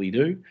effectively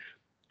do.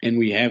 And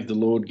we have the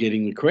Lord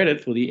getting the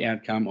credit for the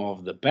outcome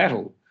of the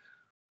battle.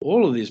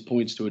 All of this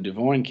points to a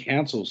divine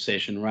council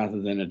session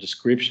rather than a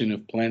description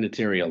of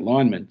planetary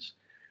alignments.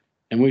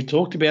 And we've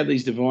talked about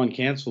these divine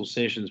council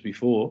sessions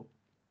before.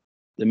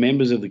 The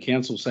members of the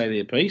council say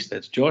their piece,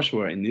 that's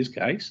Joshua in this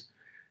case,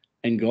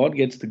 and God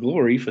gets the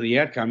glory for the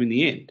outcome in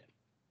the end.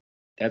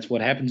 That's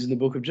what happens in the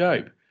book of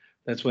Job.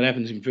 That's what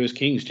happens in 1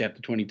 Kings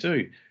chapter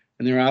 22.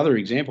 And there are other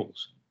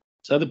examples.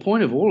 So the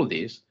point of all of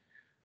this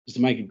is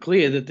to make it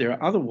clear that there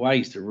are other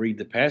ways to read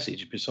the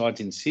passage besides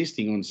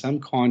insisting on some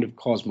kind of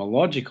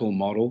cosmological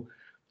model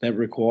that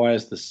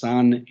requires the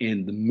sun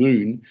and the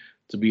moon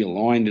to be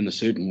aligned in a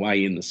certain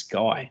way in the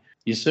sky.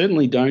 You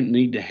certainly don't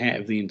need to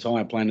have the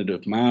entire planet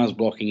of Mars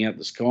blocking out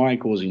the sky,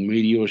 causing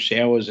meteor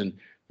showers and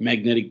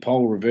magnetic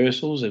pole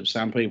reversals, as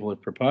some people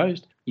have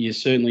proposed. You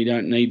certainly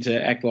don't need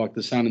to act like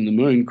the sun and the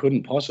moon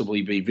couldn't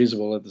possibly be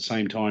visible at the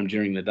same time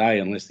during the day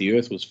unless the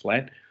earth was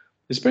flat,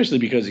 especially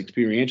because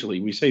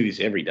experientially we see this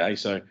every day.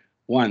 So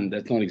one,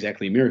 that's not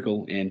exactly a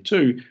miracle, and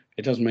two,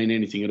 it doesn't mean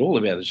anything at all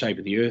about the shape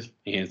of the earth,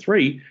 and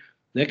three,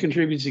 that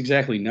contributes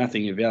exactly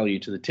nothing of value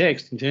to the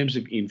text in terms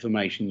of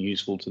information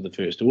useful to the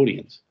first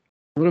audience.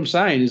 What I'm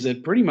saying is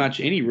that pretty much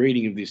any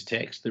reading of this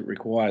text that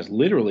requires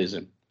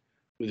literalism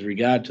with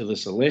regard to the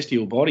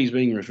celestial bodies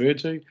being referred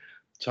to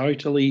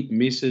totally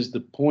misses the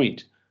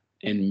point.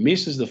 and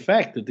misses the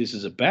fact that this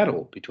is a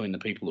battle between the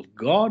people of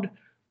God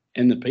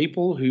and the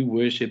people who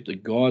worship the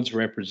gods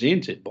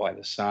represented by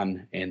the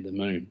sun and the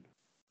moon.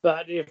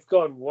 But if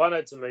God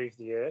wanted to move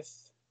the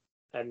earth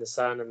and the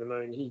sun and the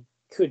moon, he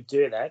could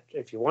do that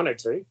if he wanted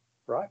to,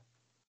 right?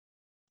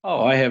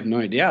 Oh, I have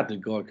no doubt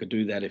that God could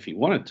do that if he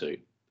wanted to.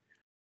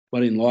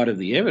 But in light of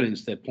the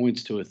evidence that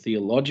points to a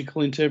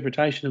theological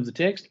interpretation of the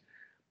text,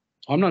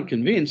 I'm not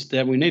convinced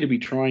that we need to be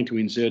trying to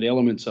insert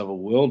elements of a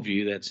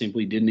worldview that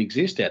simply didn't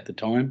exist at the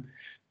time,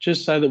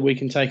 just so that we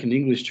can take an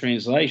English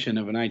translation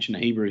of an ancient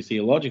Hebrew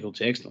theological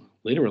text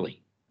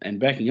literally, and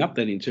backing up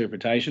that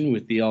interpretation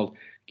with the old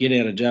get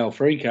out of jail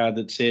free card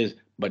that says,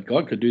 but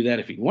God could do that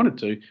if he wanted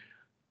to,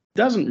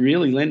 doesn't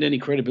really lend any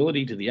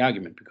credibility to the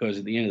argument, because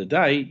at the end of the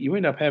day, you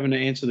end up having to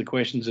answer the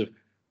questions of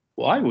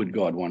why would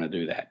God want to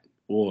do that?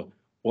 Or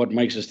what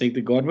makes us think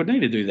that God would need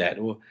to do that?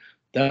 Or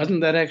doesn't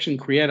that action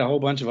create a whole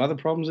bunch of other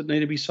problems that need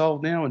to be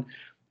solved now?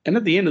 And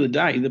at the end of the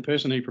day, the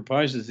person who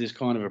proposes this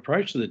kind of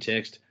approach to the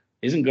text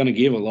isn't going to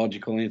give a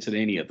logical answer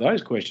to any of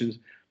those questions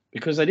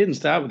because they didn't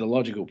start with a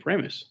logical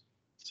premise.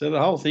 So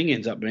the whole thing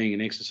ends up being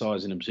an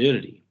exercise in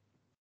absurdity.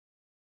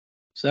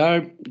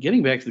 So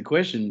getting back to the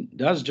question,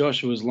 does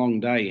Joshua's long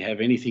day have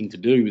anything to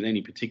do with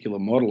any particular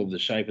model of the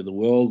shape of the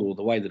world or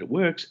the way that it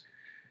works?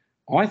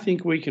 I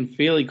think we can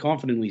fairly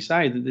confidently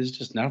say that there's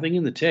just nothing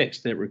in the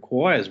text that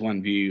requires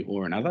one view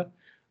or another.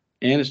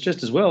 And it's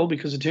just as well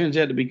because it turns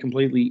out to be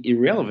completely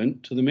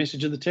irrelevant to the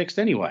message of the text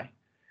anyway.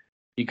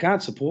 You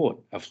can't support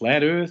a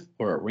flat Earth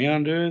or a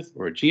round Earth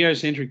or a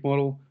geocentric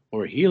model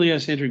or a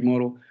heliocentric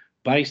model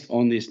based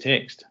on this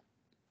text.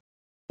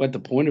 But the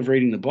point of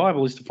reading the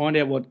Bible is to find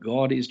out what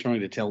God is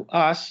trying to tell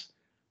us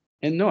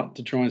and not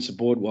to try and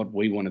support what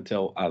we want to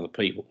tell other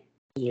people.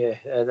 Yeah,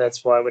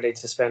 that's why we need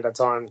to spend our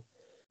time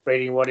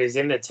reading what is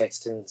in the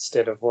text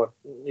instead of what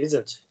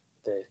isn't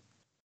there.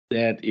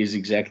 That is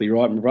exactly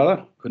right, my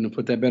brother. Couldn't have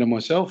put that better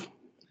myself.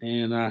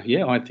 And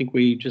I think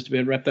we just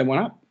about wrap that one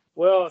up.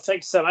 Well,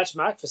 thanks so much,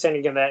 Mark, for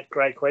sending in that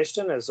great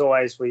question. As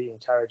always, we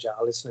encourage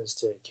our listeners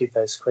to keep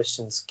those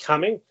questions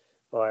coming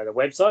via the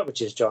website,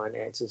 which is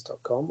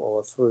giantanswers.com,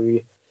 or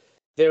through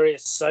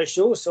various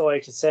socials, or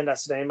you can send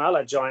us an email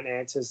at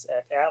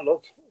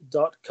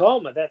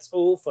giantanswers@outlook.com. And that's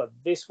all for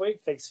this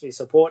week. Thanks for your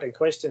support and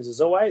questions as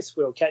always.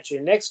 We'll catch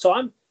you next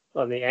time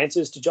on the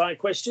Answers to Giant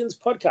Questions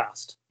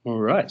podcast. All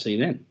right, see you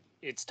then.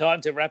 It's time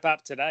to wrap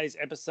up today's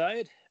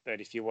episode, but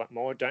if you want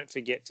more, don't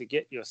forget to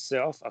get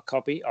yourself a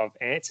copy of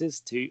Answers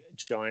to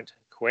Giant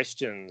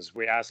Questions.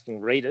 We're asking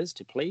readers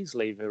to please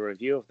leave a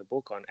review of the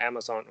book on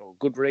Amazon or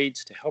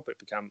Goodreads to help it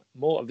become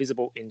more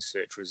visible in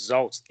search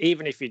results.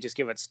 Even if you just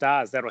give it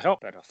stars, that'll help,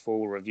 but a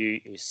full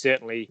review is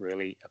certainly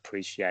really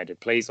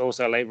appreciated. Please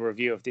also leave a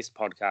review of this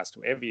podcast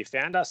wherever you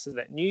found us so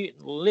that new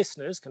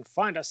listeners can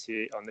find us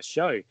here on the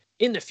show.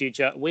 In the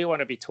future, we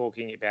want to be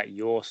talking about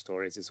your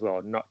stories as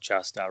well, not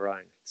just our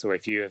own. So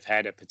if you have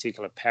had a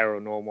particular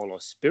paranormal or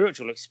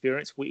spiritual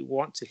experience, we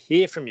want to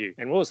hear from you.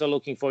 And we're also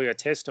looking for your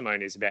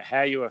testimonies about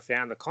how you have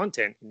found the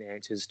content in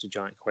Answers to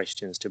Giant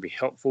Questions to be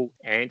helpful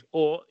and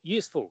or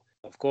useful.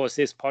 Of course,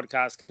 this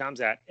podcast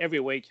comes out every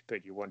week,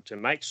 but you want to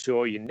make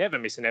sure you never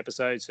miss an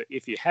episode. So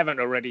if you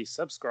haven't already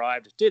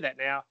subscribed, do that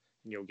now,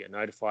 and you'll get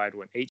notified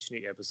when each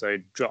new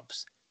episode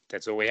drops.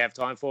 That's all we have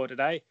time for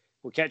today.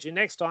 We'll catch you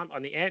next time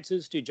on the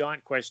Answers to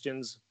Giant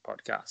Questions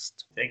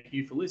podcast. Thank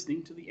you for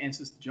listening to the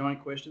Answers to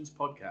Giant Questions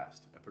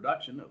podcast, a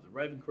production of the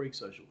Raven Creek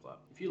Social Club.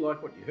 If you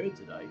like what you heard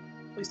today,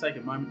 please take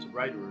a moment to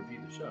rate or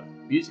review the show.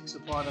 Music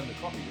supplied under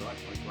copyright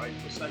by Grave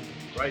Forsaken,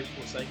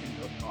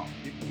 graveforsaken.com.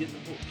 You can get the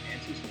book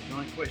Answers to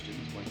Giant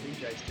Questions by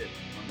TJ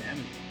Stebbins on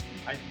Amazon in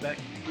paperback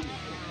and Kindle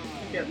form.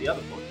 Check out the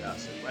other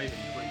podcasts at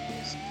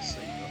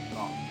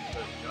ravencreeksc.com and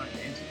go to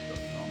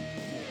giantanswers.com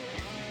for more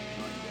Answers to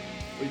Giant Questions.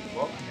 Read the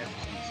blog and catch us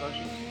on the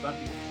socials. Don't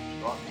forget to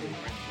subscribe to your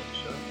friends for the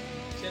show.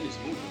 Send us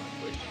all your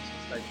questions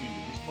and stay tuned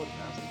to this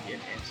podcast to get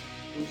answers.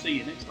 We'll see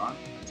you next time.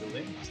 Until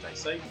then, stay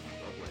safe and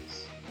God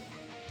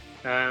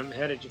bless.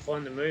 How did you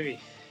find the movie?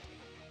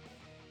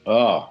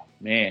 Oh,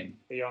 man.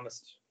 Be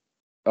honest.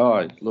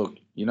 Oh, look,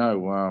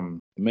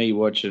 me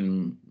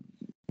watching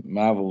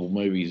Marvel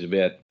movies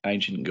about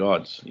ancient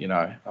gods,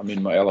 I'm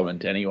in my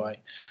element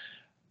anyway.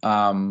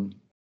 Well,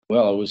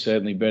 it was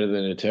certainly better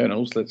than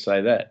Eternals, let's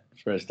say that,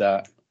 for a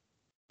start.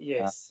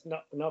 Yes,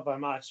 not by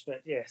much, but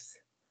yes.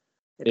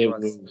 It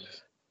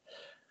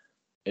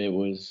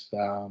was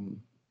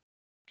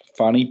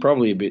funny,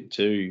 probably a bit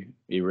too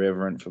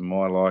irreverent for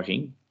my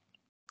liking.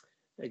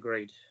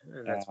 Agreed.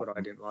 And that's what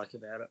I didn't like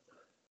about it.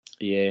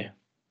 Yeah.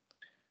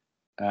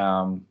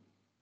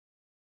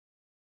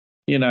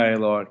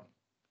 Like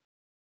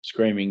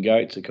screaming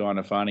goats are kind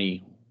of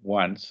funny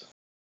once.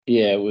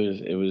 Yeah,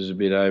 it was a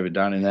bit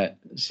overdone in that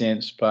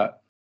sense,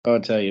 but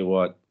I'll tell you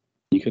what,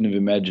 you couldn't have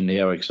imagined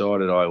how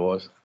excited I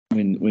was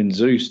when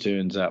Zeus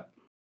turns up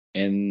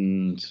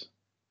and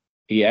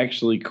he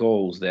actually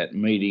calls that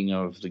meeting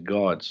of the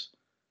gods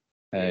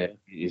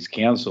his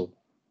council.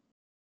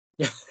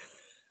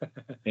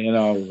 And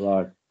I was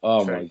like,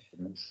 oh my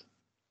goodness,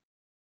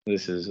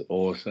 this is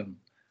awesome.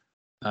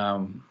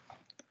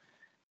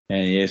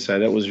 And yeah, so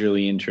that was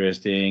really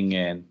interesting,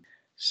 and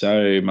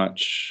so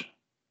much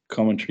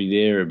commentary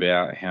there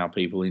about how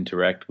people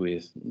interact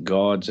with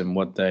gods and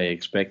what they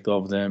expect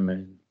of them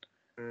and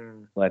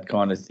that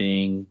kind of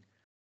thing.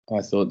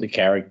 I thought the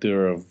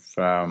character of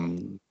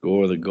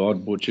Gore the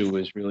God Butcher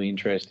was really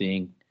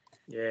interesting.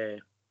 Yeah.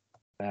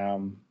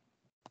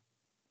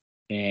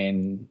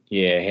 And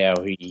yeah,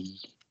 how he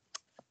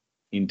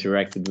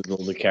interacted with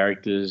all the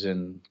characters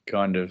and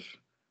kind of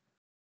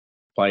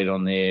played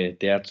on their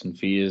doubts and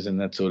fears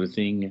and that sort of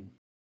thing.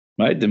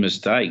 Made the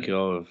mistake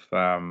of,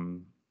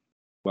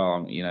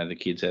 the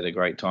kids had a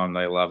great time.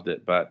 They loved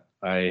it, but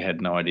I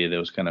had no idea there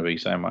was going to be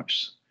so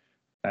much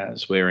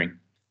swearing.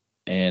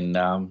 And,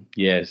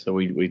 so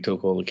we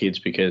took all the kids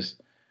because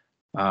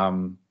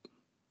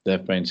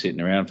they've been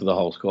sitting around for the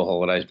whole school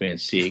holidays being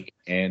sick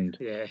and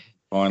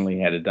finally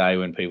had a day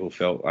when people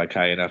felt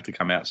okay enough to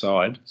come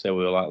outside. So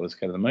we were like, let's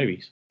go to the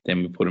movies.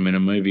 Then we put them in a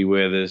movie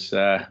where there's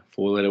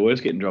 4-letter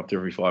words getting dropped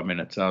every 5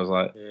 minutes. And I was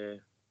like,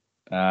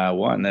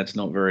 one, that's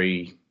not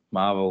very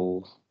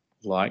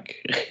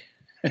Marvel-like.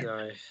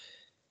 No.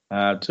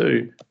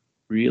 Two,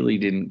 really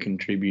didn't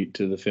contribute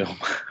to the film.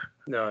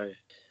 No.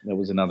 That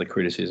was another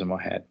criticism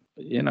I had.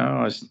 But,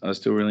 I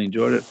still really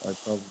enjoyed it. I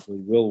probably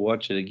will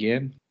watch it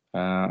again.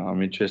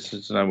 I'm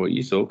interested to know what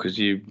you thought because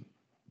you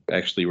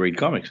actually read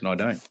comics and I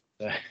don't.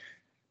 So.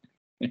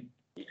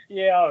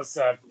 Yeah, I was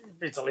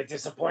bitterly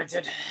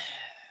disappointed.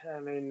 I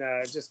mean,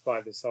 just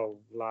by this whole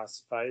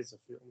last phase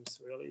of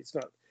films, really. It's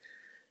not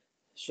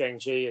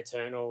Shang-Chi,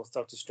 Eternal,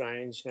 Doctor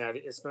Strange. Now,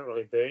 it's not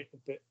really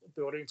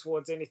building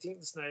towards anything.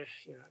 There's no,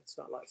 it's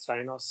not like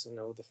Thanos and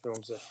all the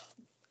films are.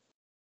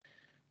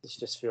 This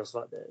just feels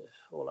like they're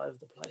all over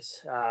the place.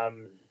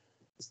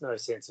 There's no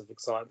sense of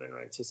excitement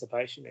or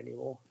anticipation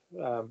anymore.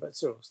 But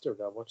still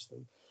go watch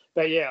them.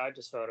 But yeah, I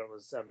just thought it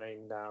was. I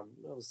mean,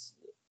 it was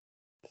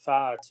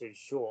far too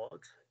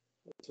short.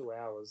 2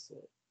 hours.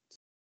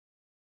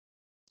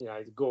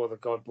 Gore the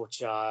God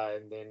Butcher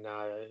and then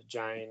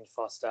Jane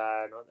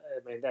Foster. And,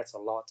 I mean, that's a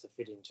lot to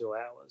fit in 2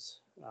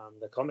 hours.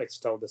 The comics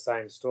told the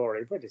same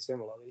story pretty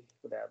similarly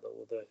without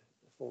all the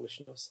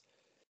foolishness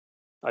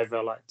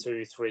over like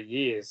 2-3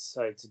 years.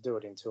 So to do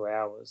it in 2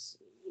 hours,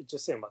 it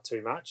just seemed like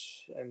too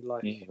much. And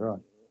like,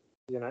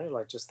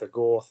 like just the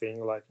gore thing.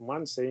 Like in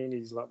one scene,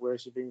 he's like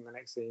worshipping, the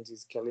next scene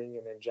he's killing,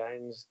 and then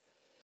Jane's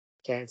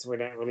cancer, we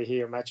don't really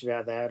hear much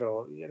about that,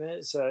 or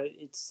so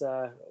it's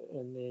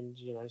and then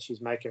she's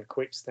making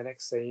quips the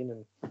next scene,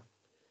 and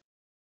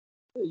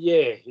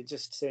it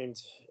just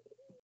seemed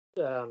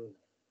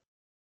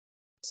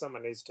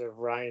someone needs to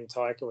rein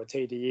Taika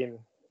Waititi in.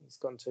 He's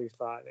gone too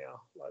far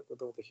now, like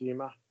with all the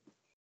humour.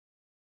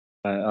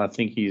 I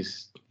think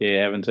he's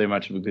having too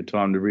much of a good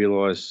time to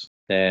realise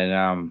that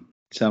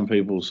some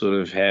people sort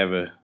of have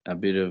a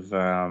bit of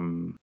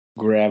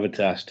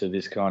gravitas to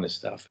this kind of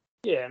stuff.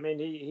 Yeah, I mean,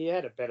 he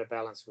had a better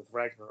balance with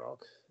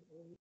Ragnarok.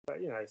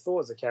 But,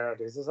 Thor's a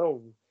character. His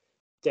whole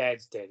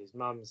dad's dead. His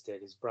mum's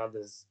dead. His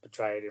brother's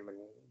betrayed him and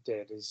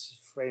dead. His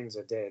friends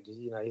are dead.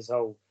 His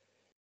whole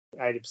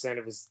 80%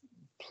 of his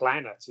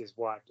planet is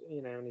wiped,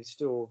 and he's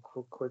still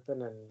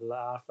quipping and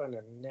laughing.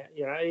 And,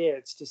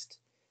 it's just,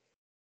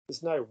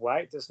 there's no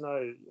weight. There's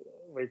no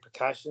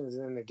repercussions.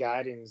 And then the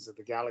Guardians of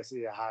the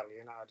Galaxy are hardly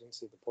in it. I didn't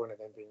see the point of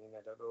them being in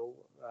it at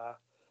all.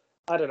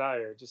 I don't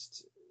know. It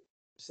just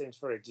seems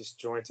very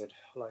disjointed.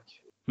 Like,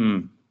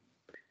 I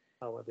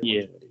won't be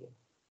watching it again.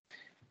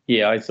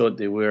 Yeah, I thought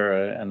there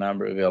were a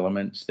number of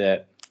elements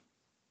that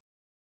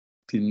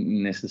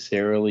didn't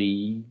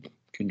necessarily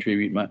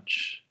contribute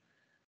much.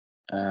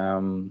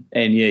 And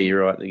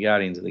you're right. The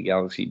Guardians of the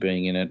Galaxy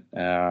being in it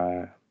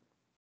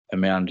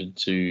amounted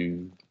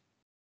to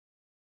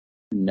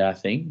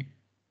nothing.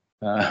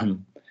 I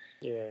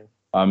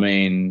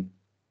mean,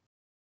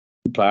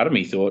 part of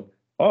me thought,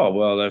 oh,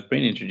 well, they've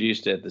been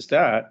introduced at the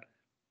start.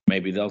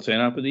 Maybe they'll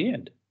turn up at the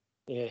end.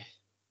 Yeah.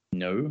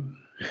 No.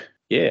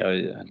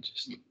 I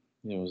just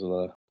there was a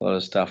lot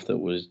of stuff that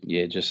was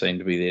just seemed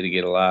to be there to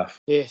get a laugh.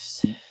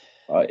 Yes.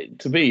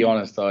 To be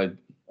honest, I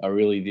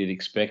really did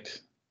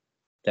expect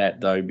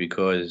that though,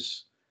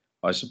 because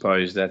I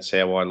suppose that's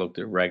how I looked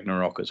at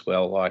Ragnarok as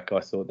well. Like I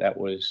thought that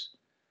was,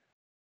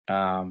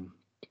 more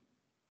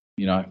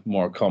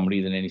a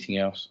comedy than anything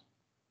else.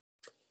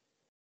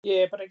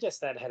 Yeah, but I guess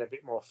that had a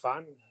bit more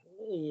fun.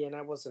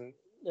 It wasn't.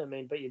 I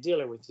mean, but you're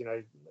dealing with,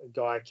 a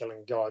guy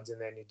killing gods,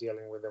 and then you're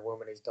dealing with a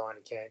woman who's dying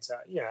of cancer.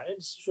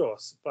 It's sure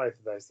both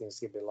of those things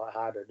can be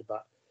lighthearted,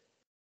 but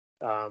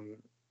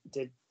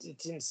it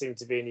didn't seem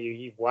to be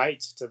any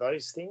weight to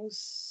those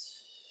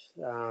things.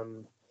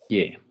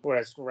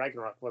 Whereas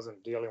Ragnarok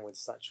wasn't dealing with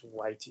such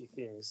weighty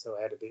things, so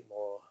it had a bit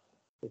more,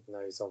 even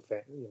though his whole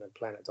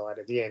planet died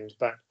at the end.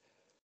 But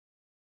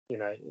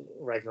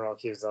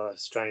Ragnarok is a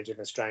stranger in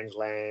a strange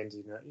land.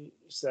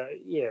 So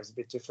it was a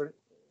bit different.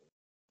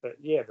 But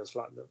there's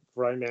like the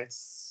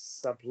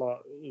romance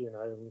subplot,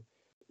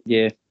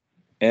 Yeah,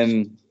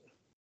 and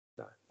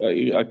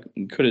I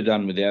could have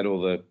done without all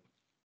the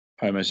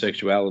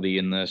homosexuality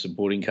in the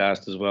supporting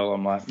cast as well.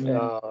 I'm like, man,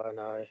 I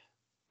know.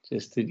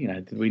 Just did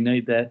we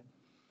need that?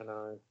 I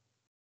know.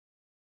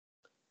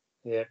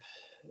 Yep.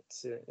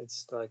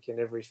 It's like in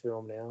every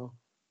film now.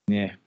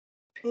 Yeah.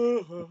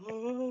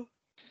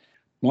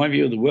 My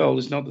view of the world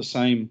is not the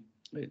same.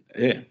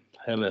 Yeah.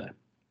 Hello.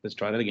 Let's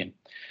try that again.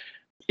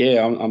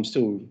 Yeah, I'm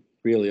still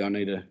really. I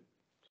need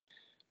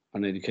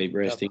to keep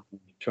resting,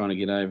 trying to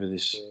get over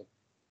this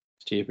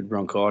stupid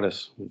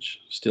bronchitis,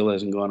 which still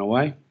hasn't gone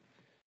away.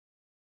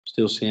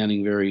 Still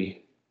sounding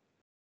very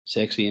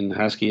sexy and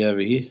husky over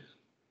here.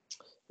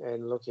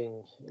 And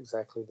looking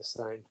exactly the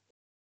same.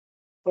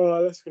 All right,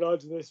 let's get on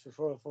to this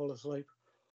before I fall asleep.